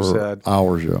clicks, as you said,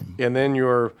 hours, and then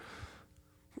you're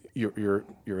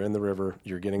in the river.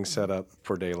 You're getting set up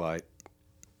for daylight.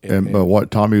 But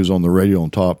what Tommy was on the radio on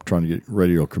top trying to get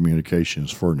radio communications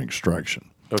for an extraction.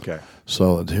 Okay.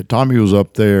 So Tommy was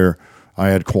up there. I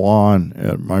had Quan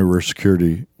at my rear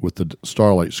security with the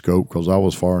starlight scope because I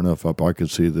was far enough up I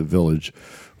could see the village,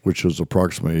 which was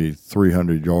approximately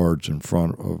 300 yards in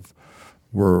front of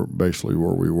where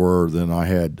we were. Then I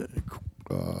had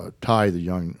Ty, the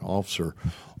young officer,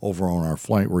 over on our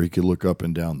flank where he could look up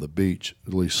and down the beach,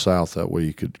 at least south. That way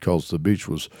he could, because the beach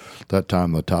was, that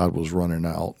time the tide was running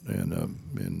out and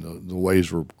the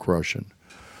waves were crushing.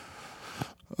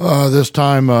 This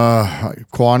time,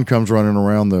 Quan comes running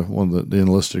around. One of the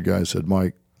enlisted guys said,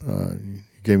 "Mike,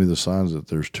 gave me the signs that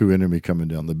there's two enemy coming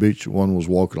down the beach. One was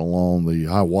walking along the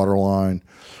high water line,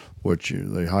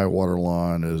 the high water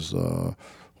line is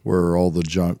where all the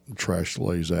junk trash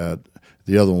lays at.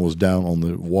 The other one was down on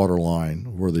the water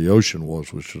line where the ocean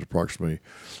was, which is approximately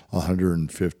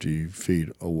 150 feet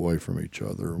away from each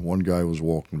other. One guy was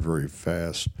walking very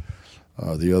fast.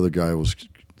 The other guy was,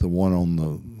 the one on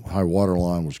the high water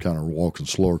line was kind of walking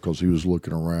slower because he was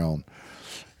looking around.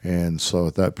 And so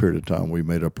at that period of time, we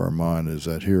made up our mind is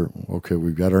that here, okay,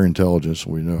 we've got our intelligence.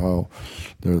 We know how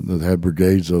they had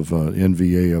brigades of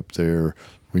NVA up there.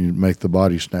 We make the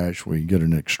body snatch. We get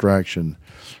an extraction,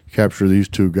 capture these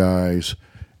two guys,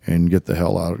 and get the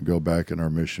hell out and go back, and our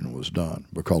mission was done.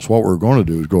 Because what we're going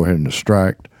to do is go ahead and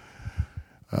extract,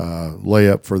 lay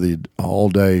up for the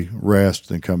all-day rest,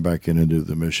 then come back in and do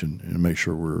the mission and make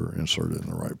sure we're inserted in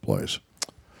the right place.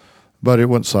 But it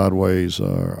went sideways.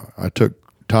 I took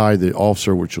Ty, the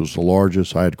officer, which was the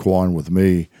largest. I had Quan with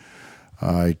me.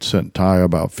 I sent Ty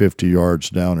about 50 yards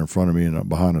down in front of me and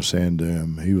behind a sand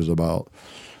dune. He was about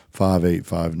 5'8",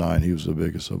 5'9". He was the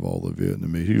biggest of all the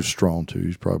Vietnamese. He was strong, too.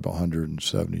 He's probably about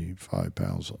 175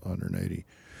 pounds, 180.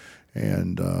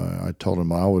 And I told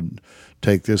him I would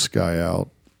take this guy out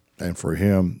and for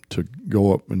him to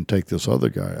go up and take this other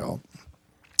guy out.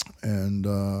 And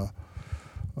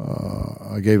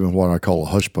I gave him what I call a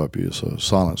hush puppy. It's a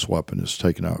silence weapon. It's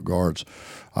taking out guards.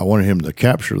 I wanted him to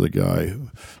capture the guy.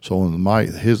 So when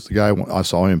the guy, I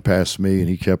saw him pass me, and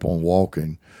he kept on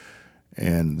walking.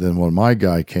 And then when my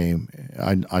guy came,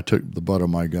 I took the butt of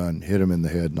my gun, hit him in the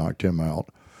head, knocked him out.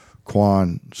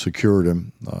 Quan secured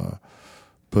him,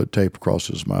 put tape across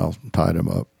his mouth, tied him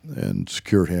up, and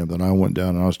secured him. Then I went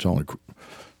down, and I was telling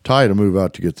Ty to move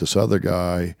out to get this other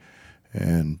guy.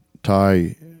 And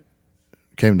Ty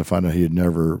came to find out he had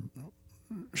never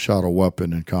shot a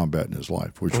weapon in combat in his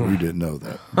life, which we didn't know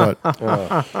that. But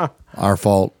our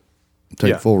fault,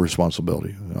 take full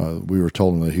responsibility. We were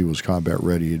told him that he was combat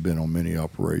ready. He'd been on many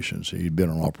operations. He'd been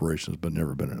on operations but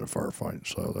never been in a firefight,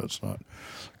 so that's not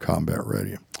combat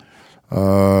ready.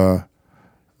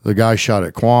 The guy shot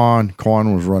at Quan.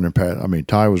 Quan was running past.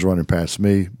 Ty was running past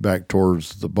me back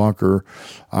towards the bunker.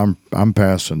 I'm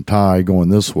passing Ty going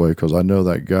this way because I know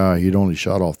that guy. He'd only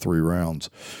shot off 3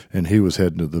 rounds, and he was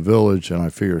heading to the village. And I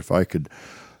figured if I could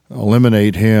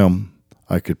eliminate him,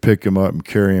 I could pick him up and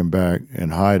carry him back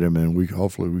and hide him, and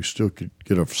hopefully we still could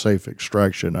get a safe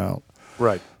extraction out.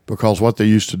 Right. Because what they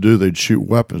used to do, they'd shoot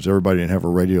weapons. Everybody didn't have a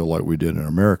radio like we did in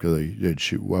America. They'd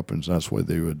shoot weapons. That's the way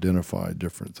they would identify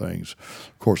different things.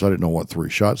 Of course, I didn't know what 3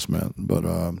 shots meant, but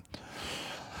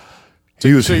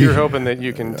so you're hoping that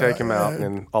you can take him out,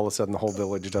 and all of a sudden the whole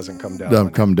village doesn't come down.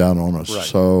 Doesn't come down on us. Right.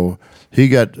 So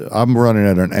I'm running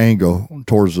at an angle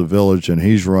towards the village, and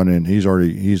he's running.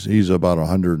 He's about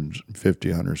 150,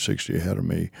 160 ahead of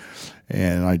me.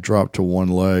 And I dropped to one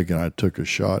leg, and I took a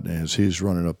shot. And as he's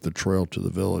running up the trail to the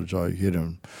village, I hit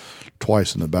him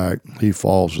twice in the back. He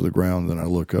falls to the ground. Then I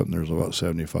look up, and there's about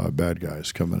 75 bad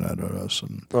guys coming at us.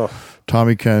 And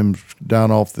Tommy comes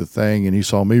down off the thing, and he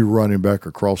saw me running back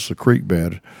across the creek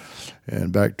bed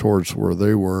and back towards where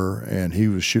they were. And he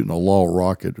was shooting a law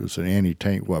rocket. It was an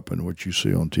anti-tank weapon, which you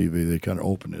see on TV. They kind of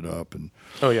open it up. And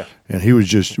and he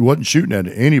wasn't shooting at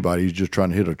anybody. He was just trying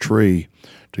to hit a tree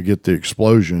to get the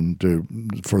explosion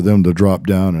for them to drop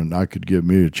down, and I could give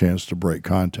me a chance to break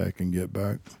contact and get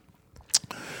back.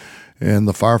 And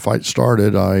the firefight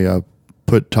started. I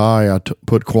put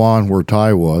Quan where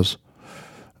Ty was,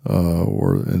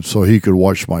 and so he could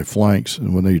watch my flanks.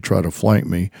 And when they try to flank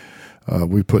me,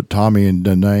 we put Tommy and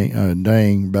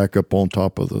Dang back up on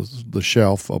top of the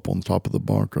shelf, up on top of the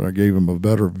bunker. I gave him a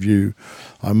better view.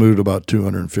 I moved about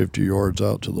 250 yards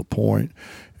out to the point,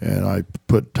 and I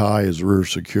put Ty as rear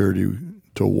security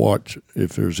to watch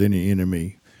if there's any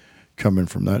enemy coming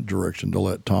from that direction to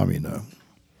let Tommy know.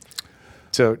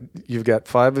 So you've got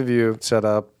 5 of you set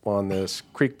up on this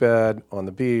creek bed on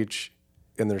the beach,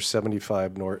 and there's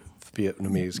 75 North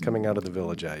Vietnamese coming out of the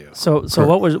village at you. So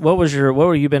what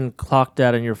were you been clocked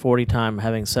at in your 40 time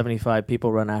having 75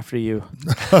 people run after you?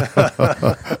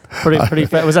 pretty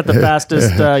fast. Was that the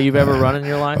fastest you've ever run in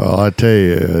your life? Well, I tell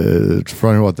you, it's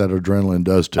funny what that adrenaline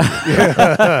does to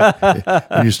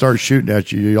you. When you start shooting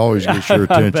at you, you always get your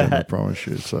attention, I promise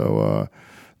you. So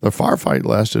the firefight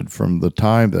lasted from the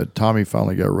time that Tommy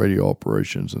finally got radio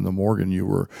operations in the Morgan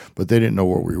but they didn't know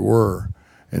where we were,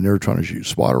 and they were trying to shoot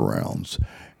spotter rounds.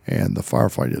 And the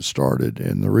firefight had started,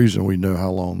 and the reason we knew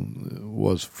how long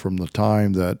was from the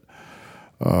time that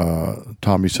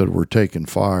Tommy said we're taking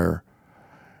fire,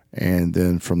 and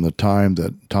then from the time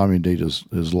that Tommy did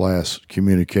his last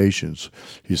communications,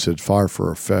 he said fire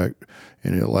for effect,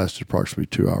 and it lasted approximately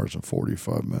 2 hours and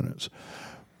 45 minutes.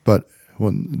 But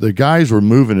when the guys were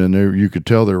moving in there, you could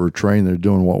tell they were trained. They're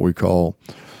doing what we call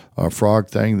a frog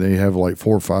thing. They have like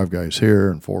 4 or 5 guys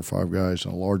here and 4 or 5 guys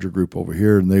in a larger group over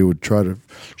here, and they would try to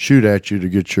shoot at you to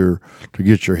get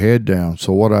your head down.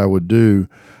 So what I would do,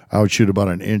 I would shoot about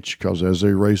an inch, because as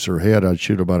they raise their head, I'd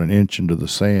shoot about an inch into the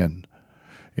sand,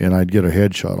 and I'd get a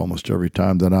headshot almost every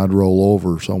time. Then I'd roll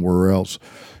over somewhere else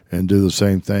and do the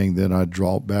same thing. Then I'd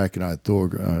drop back and I'd throw.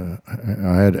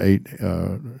 I had 8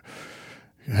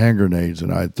 hand grenades,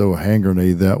 and I'd throw a hand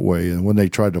grenade that way. And when they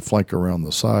tried to flank around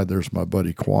the side, there's my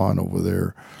buddy Quan over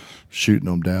there shooting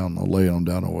them down, laying them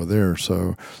down over there.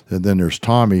 So, and then there's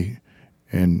Tommy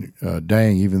and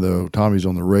Dang. Even though Tommy's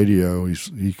on the radio,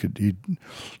 he'd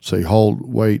say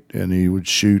hold, wait, and he would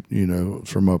shoot,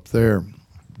 from up there.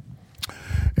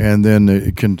 And then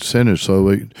it continued.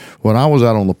 So when I was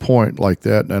out on the point like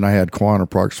that, and I had Quan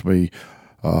approximately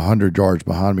 100 yards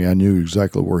behind me, I knew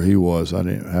exactly where he was. I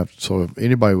didn't have to, so if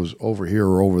anybody was over here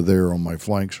or over there on my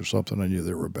flanks or something, I knew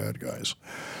they were bad guys.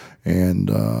 And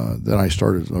then I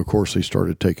started, of course, they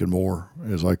started taking more,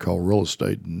 as I call real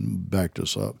estate, and backed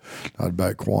us up. I'd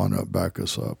back Quan up, back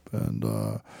us up. And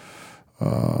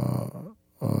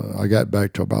I got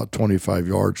back to about 25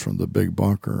 yards from the big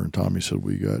bunker, and Tommy said,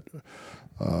 we got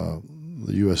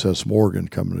the USS Morgan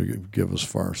coming to give us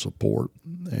fire support.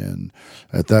 And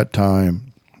at that time,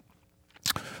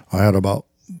 I had about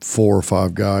 4 or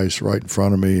 5 guys right in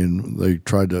front of me, and they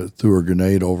tried to throw a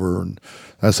grenade over, and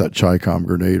that's that Chi-Com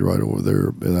grenade right over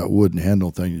there, that wooden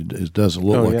handle thing. It doesn't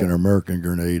look like an American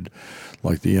grenade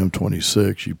like the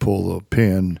M26. You pull the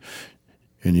pin,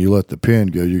 and you let the pin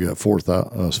go. You got 4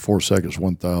 seconds,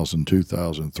 1,000,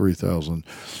 2,000, 3,000,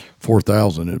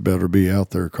 4,000. It better be out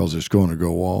there because it's going to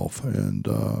go off. And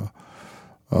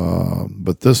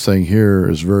but this thing here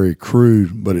is very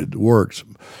crude, but it works.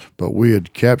 But we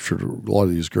had captured a lot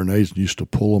of these grenades and used to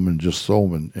pull them and just throw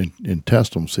them and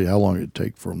test them, see how long it'd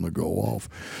take for them to go off.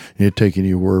 And it'd take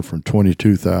anywhere from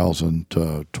 22,000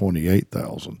 to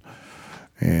 28,000.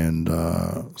 And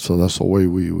so that's the way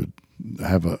we would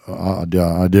have an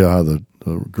idea how the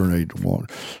grenade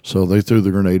went. So they threw the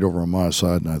grenade over on my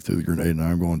side, and I threw the grenade, and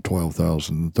I'm going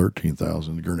 12,000,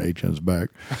 13,000. The grenade comes back.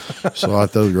 So I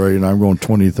threw the grenade, and I'm going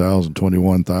 20,000,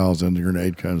 21,000. The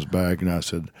grenade comes back, and I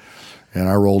said, and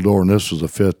I rolled over, and this was the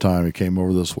 5th time it came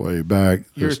over this way, back.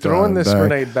 You're throwing this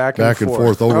grenade back and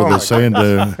forth over the sand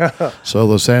dune. So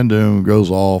the sand dune goes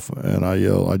off, and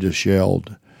I just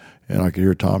yelled. And I could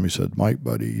hear Tommy said, Mike,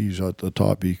 buddy, he's at the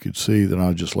top. You could see that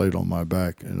I just laid on my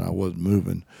back, and I wasn't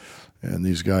moving. And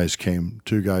these guys 2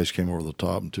 guys came over the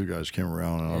top, and 2 guys came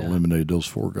around, and I eliminated those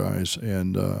 4 guys.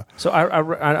 And so I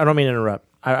don't mean to interrupt.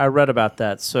 I read about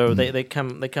that. So they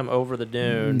come over the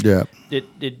dune. Yeah.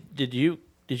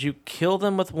 Did you kill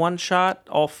them with one shot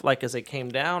off, like as they came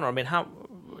down? Or I mean, how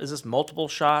is this multiple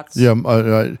shots? Yeah,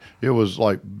 it was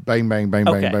like bang, bang, bang,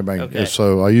 bang, bang, bang. Okay. And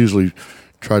so I usually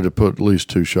tried to put at least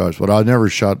 2 shots, but I never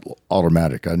shot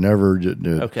automatic. I never did.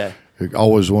 Okay. I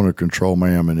always want to control my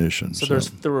ammunition. So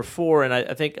there were 4, and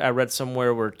I think I read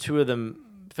somewhere where 2 of them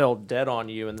fell dead on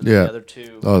you, and then the other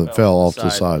 2 fell off the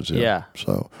sides. Yeah.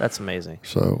 So that's amazing.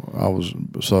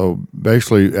 So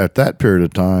basically at that period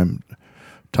of time,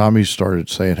 Tommy started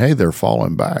saying, "Hey, they're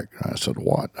falling back." And I said,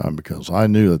 "What?" Because I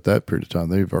knew at that period of time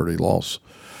they've already lost.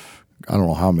 I don't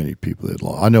know how many people they'd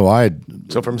lost. I know I had.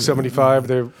 So from 75,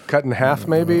 they're cut in half,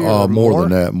 maybe. More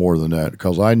than that,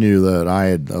 because I knew that I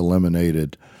had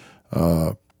eliminated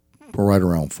right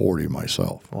around 40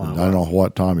 myself. Wow. I don't know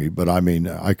what Tommy, but I mean,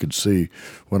 I could see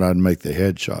when I'd make the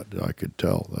headshot, I could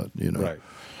tell that, Right.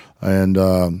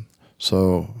 And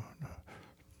so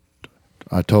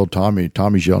I told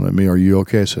Tommy's yelling at me, "Are you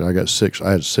okay?" I said, I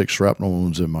had 6 shrapnel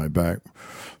wounds in my back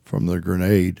from the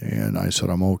grenade, and I said,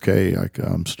 "I'm okay.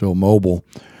 I'm still mobile."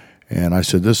 And I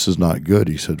said, "This is not good."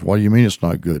 He said, "What do you mean it's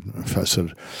not good?" I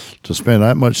said, "To spend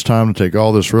that much time to take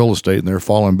all this real estate and they're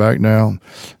falling back now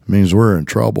means we're in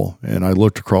trouble." And I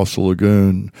looked across the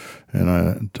lagoon,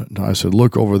 and I said,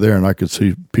 "Look over there," and I could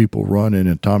see people running,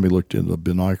 and Tommy looked in the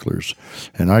binoculars,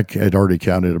 and I had already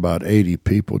counted about 80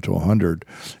 people to 100,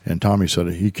 and Tommy said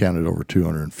he counted over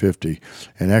 250,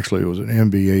 and actually it was an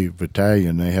MVA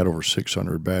battalion. They had over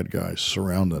 600 bad guys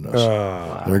surrounding us.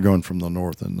 Wow. They're going from the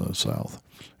north and the south.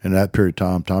 In that period of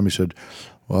time, Tommy said,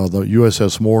 "Well, the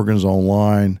USS Morgan's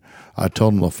online." I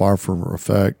told him the fire for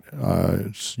effect.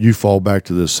 You fall back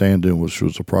to this sand dune, which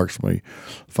was approximately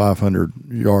 500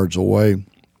 yards away.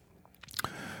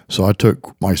 So I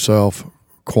took myself,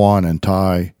 Quan and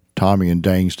Ty, Tommy and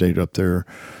Dang stayed up there.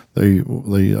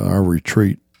 Our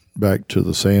retreat back to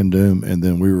the sand dune, and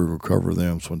then we were going to cover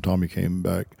them. So when Tommy came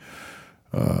back,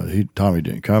 Tommy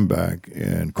didn't come back,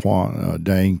 and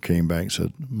Dane came back and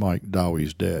said, Mike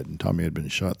Dowie's dead. And Tommy had been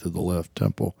shot through the left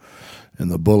temple,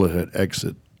 and the bullet had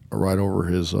exited right over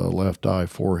his left eye,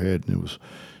 forehead, and it was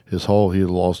he had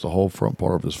lost the whole front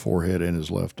part of his forehead, and his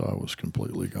left eye was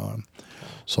completely gone.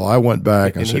 So I went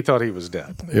back and said, he thought he was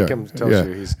dead. Yeah,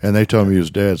 And they told me he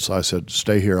was dead. So I said,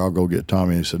 "Stay here. I'll go get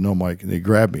Tommy." And he said, "No, Mike." And they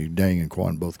grabbed me. Dang and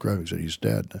Quan both grabbed me. He said, "He's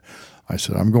dead." I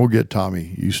said, "I'm going to get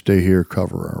Tommy. You stay here,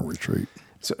 cover our retreat."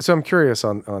 So I'm curious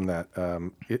on that.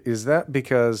 Is that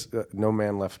because no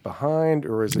man left behind,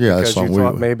 or is it because you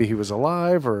thought maybe he was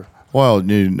alive, or? Well,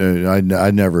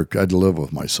 I'd live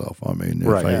with myself. I mean,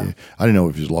 I didn't know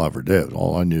if he was alive or dead.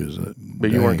 All I knew is that.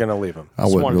 But you weren't going to leave him. I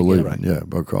wasn't going to leave him. Yeah,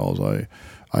 because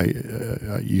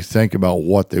you think about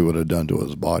what they would have done to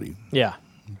his body. Yeah.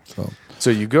 So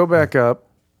you go back up.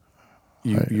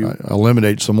 I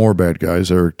eliminate some more bad guys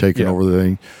that are taking over the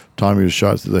thing. Tommy was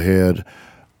shot through the head.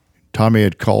 Tommy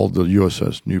had called the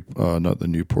USS not the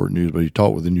Newport News, but he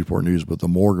talked with the Newport News. But the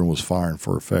Morgan was firing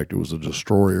for effect. It was a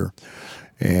destroyer.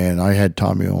 And I had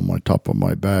Tommy on my top of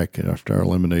my back, and after I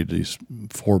eliminated these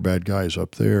 4 bad guys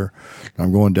up there,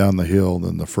 I'm going down the hill.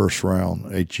 Then the first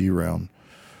round, HE round,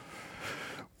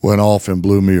 went off and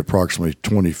blew me approximately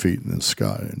 20 feet in the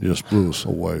sky, and just blew us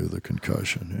away with a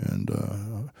concussion.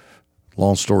 And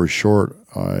long story short,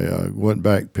 I went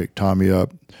back, picked Tommy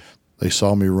up. They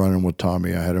saw me running with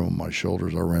Tommy. I had him on my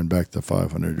shoulders. I ran back the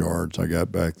 500 yards. I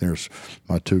got back. There's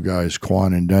my 2 guys,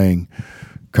 Quan and Dang,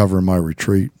 covering my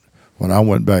retreat. When I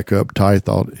went back up, Ty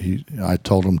thought I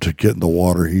told him to get in the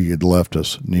water. He had left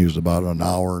us, and he was about an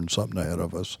hour and something ahead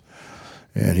of us.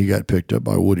 And he got picked up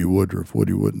by Woody Woodruff.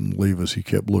 Woody wouldn't leave us. He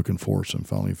kept looking for us and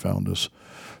finally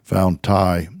found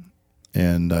Ty.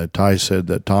 And Ty said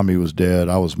that Tommy was dead.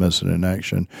 I was missing in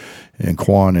action. And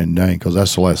Quan and Dang, because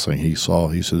that's the last thing he saw.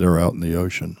 He said they were out in the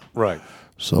ocean. Right.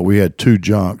 So we had 2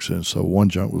 junks, and so one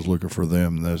junk was looking for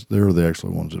them. And they were the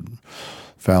actual ones that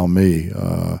found me.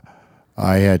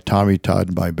 I had Tommy tied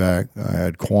to my back. I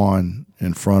had Quan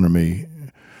in front of me.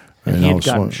 And he had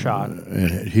gotten shot.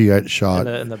 And he had shot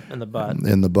in the butt.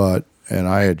 In the butt. And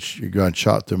I had got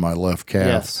shot through my left calf.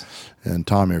 Yes. And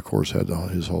Tommy, of course, had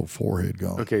his whole forehead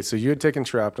gone. Okay, so you had taken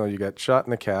shrapnel. You got shot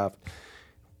in the calf.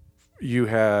 You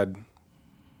had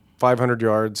 500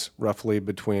 yards roughly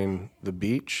between the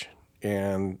beach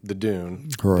and the dune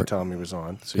that Tommy was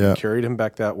on. So you carried him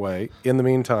back that way. In the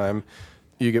meantime,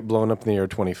 you get blown up in the air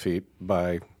 20 feet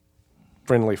by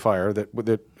friendly fire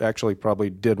that actually probably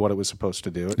did what it was supposed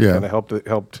to do. It kind of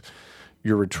helped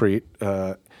your retreat.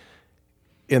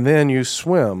 And then you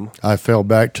swim. I fell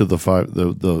back to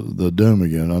the dune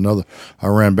again. I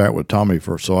ran back with Tommy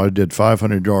first. So I did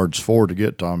 500 yards forward to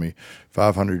get Tommy,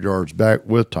 500 yards back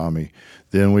with Tommy.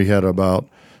 Then we had about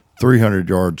 300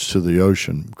 yards to the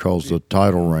ocean because the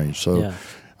tidal range. So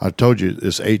I told you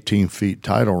it's 18 feet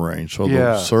tidal range. So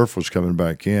the surf was coming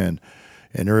back in.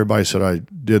 And everybody said I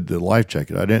did the life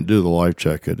jacket. I didn't do the life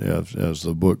jacket as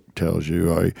the book tells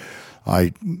you.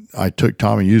 I took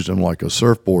Tommy, used him like a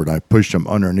surfboard. I pushed him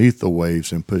underneath the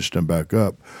waves and pushed him back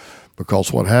up.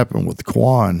 Because what happened with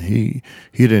Quan, he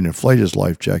didn't inflate his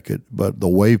life jacket, but the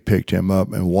wave picked him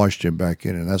up and washed him back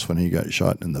in, and that's when he got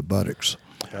shot in the buttocks.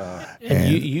 And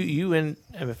you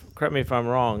correct me if I'm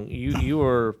wrong, you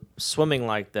were swimming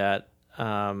like that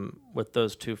with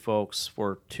those 2 folks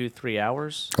for 2-3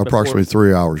 hours? Approximately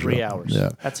 3 hours. 3 hours. Yeah.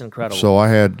 That's incredible. So I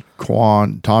had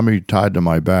Tommy tied to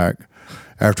my back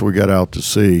after we got out to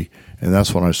sea, and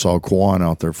that's when I saw Quan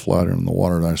out there floating in the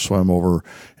water, and I swam over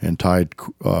and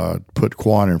put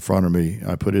Quan in front of me.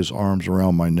 I put his arms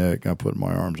around my neck. I put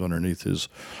my arms underneath his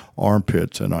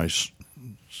armpits, and I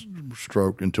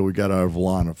stroked until we got out of the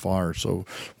line of fire. So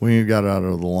when we got out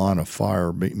of the line of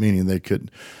fire, meaning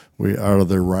out of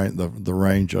the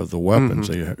range of the weapons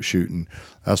they were shooting,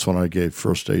 that's when I gave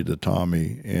first aid to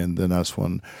Tommy, and then that's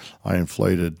when I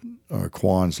inflated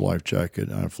Quan's life jacket.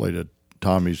 I inflated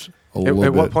Tommy's a little bit.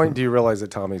 At what point do you realize that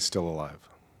Tommy's still alive?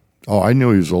 Oh, I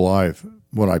knew he was alive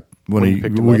when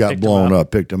we got blown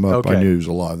up, picked him up. Okay. I knew he was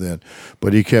alive then,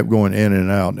 but he kept going in and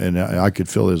out, and I could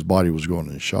feel his body was going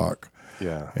in shock.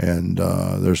 Yeah, and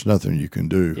there's nothing you can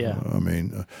do. Yeah. I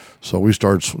mean, so we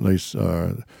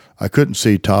started. I couldn't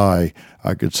see Ty.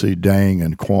 I could see Dang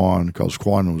and Quan because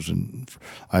Quan was in.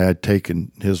 I had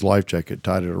taken his life jacket,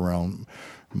 tied it around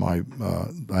my.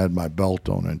 I had my belt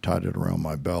on and tied it around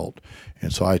my belt,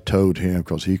 and so I towed him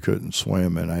because he couldn't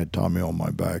swim, and I had Tommy on my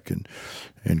back. And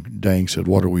Dang said,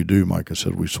 "What do we do, Mike?" I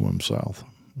said, "We swim south."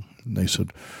 And they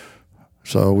said.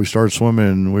 So we started swimming,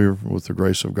 and with the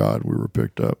grace of God, we were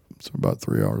picked up. So about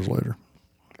 3 hours later.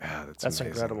 Yeah, that's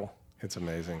incredible. It's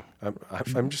amazing.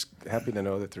 I'm just happy to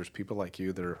know that there's people like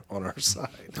you that are on our side.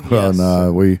 Well, Yes.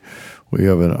 no, we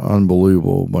have an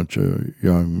unbelievable bunch of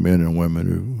young men and women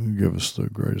who give us the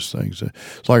greatest things. So,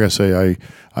 like I say,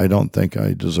 I don't think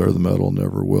I deserve the medal,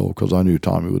 never will, because I knew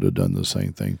Tommy would have done the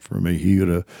same thing for me.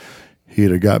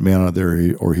 He'd have got me out of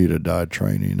there, or he'd have died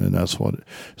training, and that's what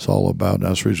it's all about. And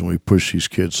that's the reason we push these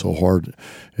kids so hard.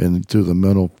 And through the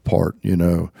mental part,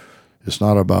 it's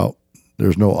not about.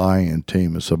 There's no I in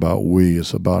team. It's about we.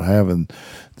 It's about having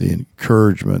the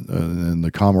encouragement and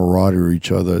the camaraderie of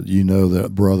each other.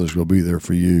 That brother's going to be there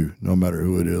for you, no matter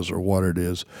who it is or what it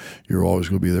is. You're always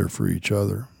going to be there for each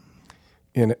other.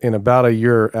 In about a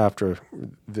year after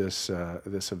this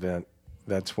event,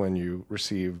 that's when you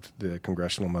received the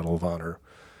Congressional Medal of Honor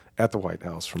at the White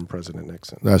House from President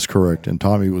Nixon. That's correct. And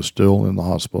Tommy was still in the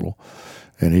hospital,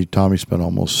 and Tommy spent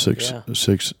almost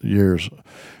six years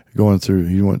going through.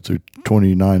 He went through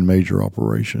 29 major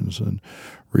operations and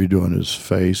redoing his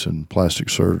face and plastic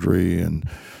surgery and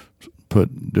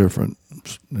put different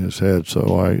in his head.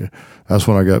 So that's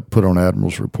when I got put on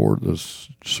Admiral's report. The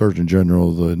Surgeon General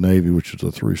of the Navy, which is a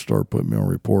 3-star, put me on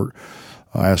report.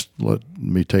 I asked let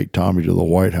me take Tommy to the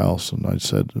White House, and I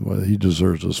said, well, he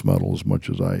deserves this medal as much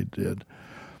as I did.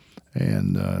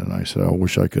 And I said, I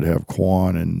wish I could have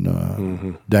Quan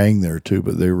and Dang there too,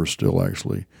 but they were still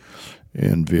actually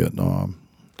in Vietnam.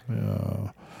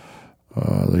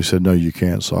 They said, no, you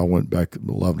can't. So I went back at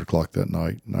 11 o'clock that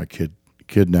night, and I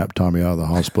kidnapped Tommy out of the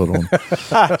hospital.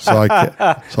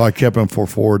 So I kept him for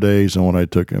 4 days, and when I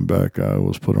took him back, I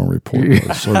was put on report by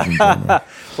the Surgeon General.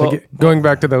 Well, going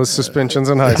back to those suspensions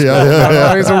in high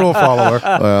school, he's a rule follower.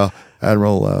 Well,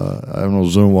 Admiral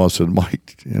Zumwalt said,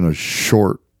 Mike, in a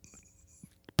short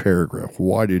paragraph,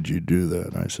 why did you do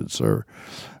that? And I said, sir,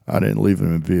 I didn't leave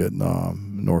him in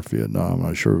Vietnam, North Vietnam.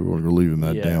 I sure was going to leave him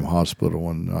in that damn hospital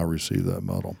when I received that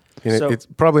medal. It's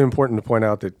probably important to point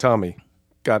out that Tommy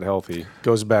got healthy,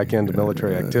 goes back into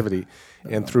military activity,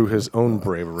 and through his own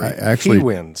bravery, he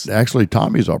wins. Actually,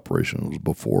 Tommy's operation was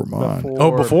before mine.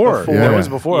 Before. Yeah. It was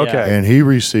before, okay. And he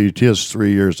received his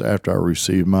 3 years after I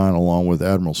received mine, along with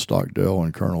Admiral Stockdale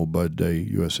and Colonel Bud Day,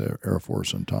 U.S. Air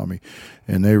Force, and Tommy.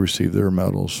 And they received their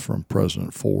medals from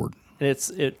President Ford. And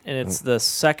it's the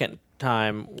second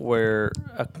time where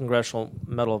a Congressional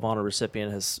Medal of Honor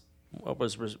recipient was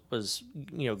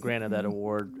granted that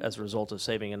award as a result of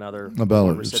saving another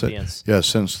recipients.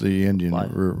 Since the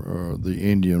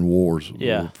Indian Wars.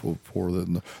 Yeah.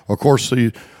 Of course,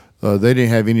 they didn't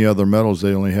have any other medals.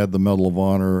 They only had the Medal of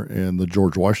Honor and the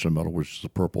George Washington Medal, which is the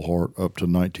Purple Heart, up to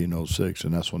 1906,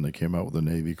 and that's when they came out with the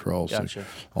Navy Cross. Gotcha.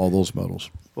 All those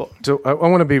medals. Well, so I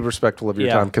want to be respectful of your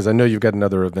time because I know you've got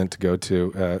another event to go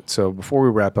to. So before we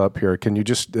wrap up here, can you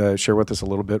just share with us a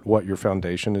little bit what your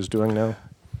foundation is doing now?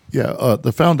 Yeah,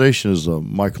 the foundation is the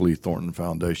Michael E. Thornton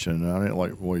Foundation, and I didn't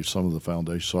like the way some of the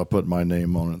foundations, so I put my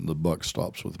name on it, and the buck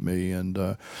stops with me.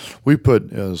 And we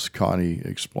put, as Connie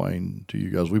explained to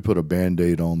you guys, we put a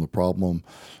Band-Aid on the problem.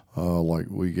 Like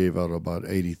we gave out about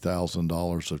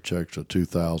 $80,000 of checks of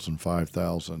 $2,000,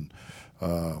 $5,000,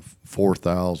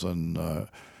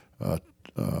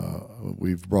 $4,000.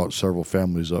 We've brought several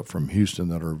families up from Houston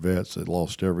that are vets that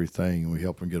lost everything, and we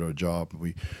helped them get a job.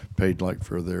 We paid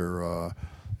for their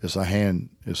it's a hand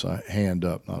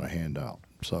up, not a handout.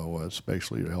 So it's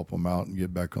basically to help them out and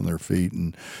get back on their feet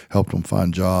and help them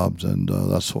find jobs, and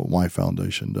that's what my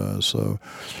foundation does. So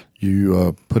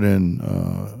you put in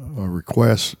a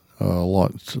request a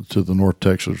lot to the North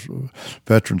Texas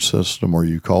Veteran System, or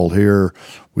you call here.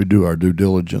 We do our due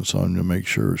diligence on you to make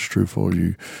sure it's truthful.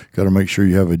 You got to make sure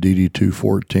you have a DD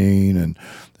 214 and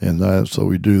that. So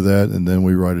we do that, and then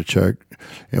we write a check.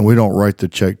 And we don't write the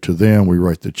check to them. We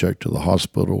write the check to the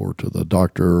hospital or to the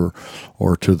doctor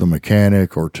or to the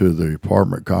mechanic or to the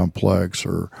apartment complex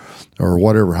or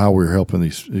whatever, how we're helping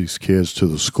these kids, to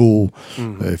the school.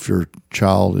 Mm-hmm. If your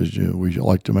child is, we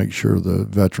like to make sure the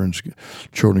veterans'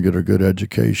 children get a good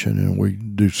education, and we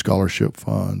do scholarship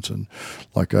funds. And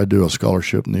like I do a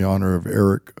scholarship in the honor of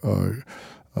Eric,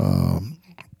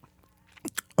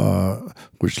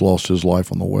 which lost his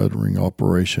life on the weathering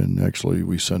operation. Actually,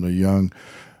 we sent a young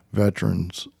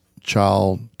veteran's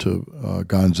child to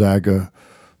Gonzaga,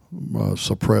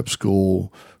 prep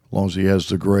school. As long as he has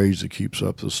the grades, he keeps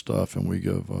up the stuff, and we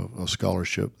give a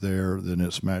scholarship there. Then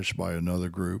it's matched by another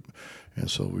group, and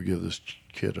so we give this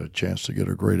kid a chance to get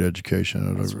a great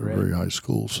education at a very high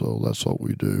school. So that's what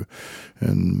we do.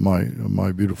 And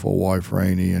my beautiful wife,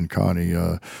 Rainey, and Connie,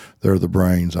 they're the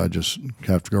brains. I just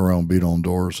have to go around, beat on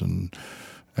doors, and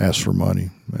ask for money,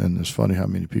 and it's funny how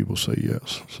many people say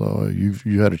yes. So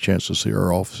you had a chance to see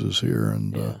our offices here,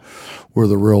 and we're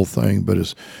the real thing. But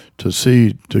it's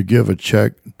to give a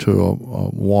check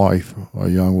to a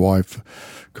young wife,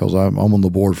 because I'm on the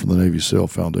board for the Navy SEAL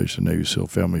Foundation, Navy SEAL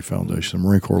Family Foundation,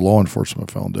 Marine Corps Law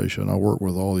Enforcement Foundation. I work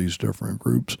with all these different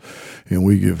groups, and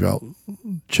we give out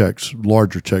checks,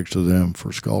 larger checks to them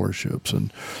for scholarships,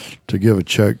 and to give a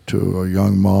check to a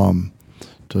young mom,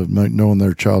 to knowing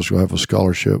their child's going to have a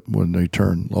scholarship when they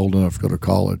turn old enough to go to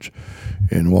college.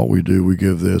 And what we do, we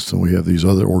give this, and we have these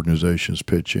other organizations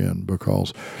pitch in,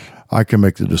 because I can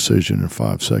make the decision in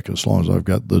 5 seconds as long as I've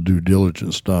got the due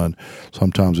diligence done.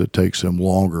 Sometimes it takes them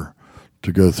longer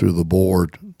to go through the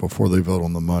board before they vote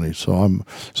on the money. So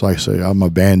I say, I'm a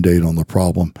Band-Aid on the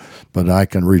problem, but I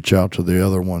can reach out to the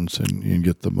other ones and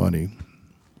get the money.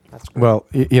 Well,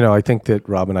 I think that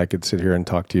Rob and I could sit here and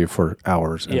talk to you for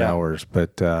hours and hours,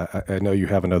 but I know you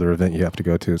have another event you have to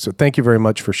go to. So thank you very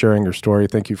much for sharing your story.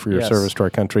 Thank you for your service to our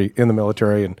country in the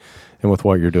military and with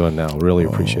what you're doing now. Really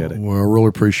appreciate it. Well, I really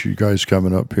appreciate you guys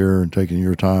coming up here and taking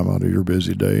your time out of your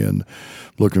busy day, and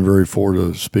looking very forward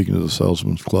to speaking to the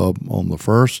Salesman's Club on the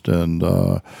 1st.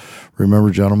 And remember,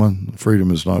 gentlemen,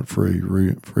 freedom is not free.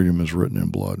 Freedom is written in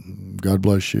blood. God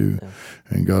bless you,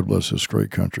 and God bless this great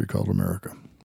country called America.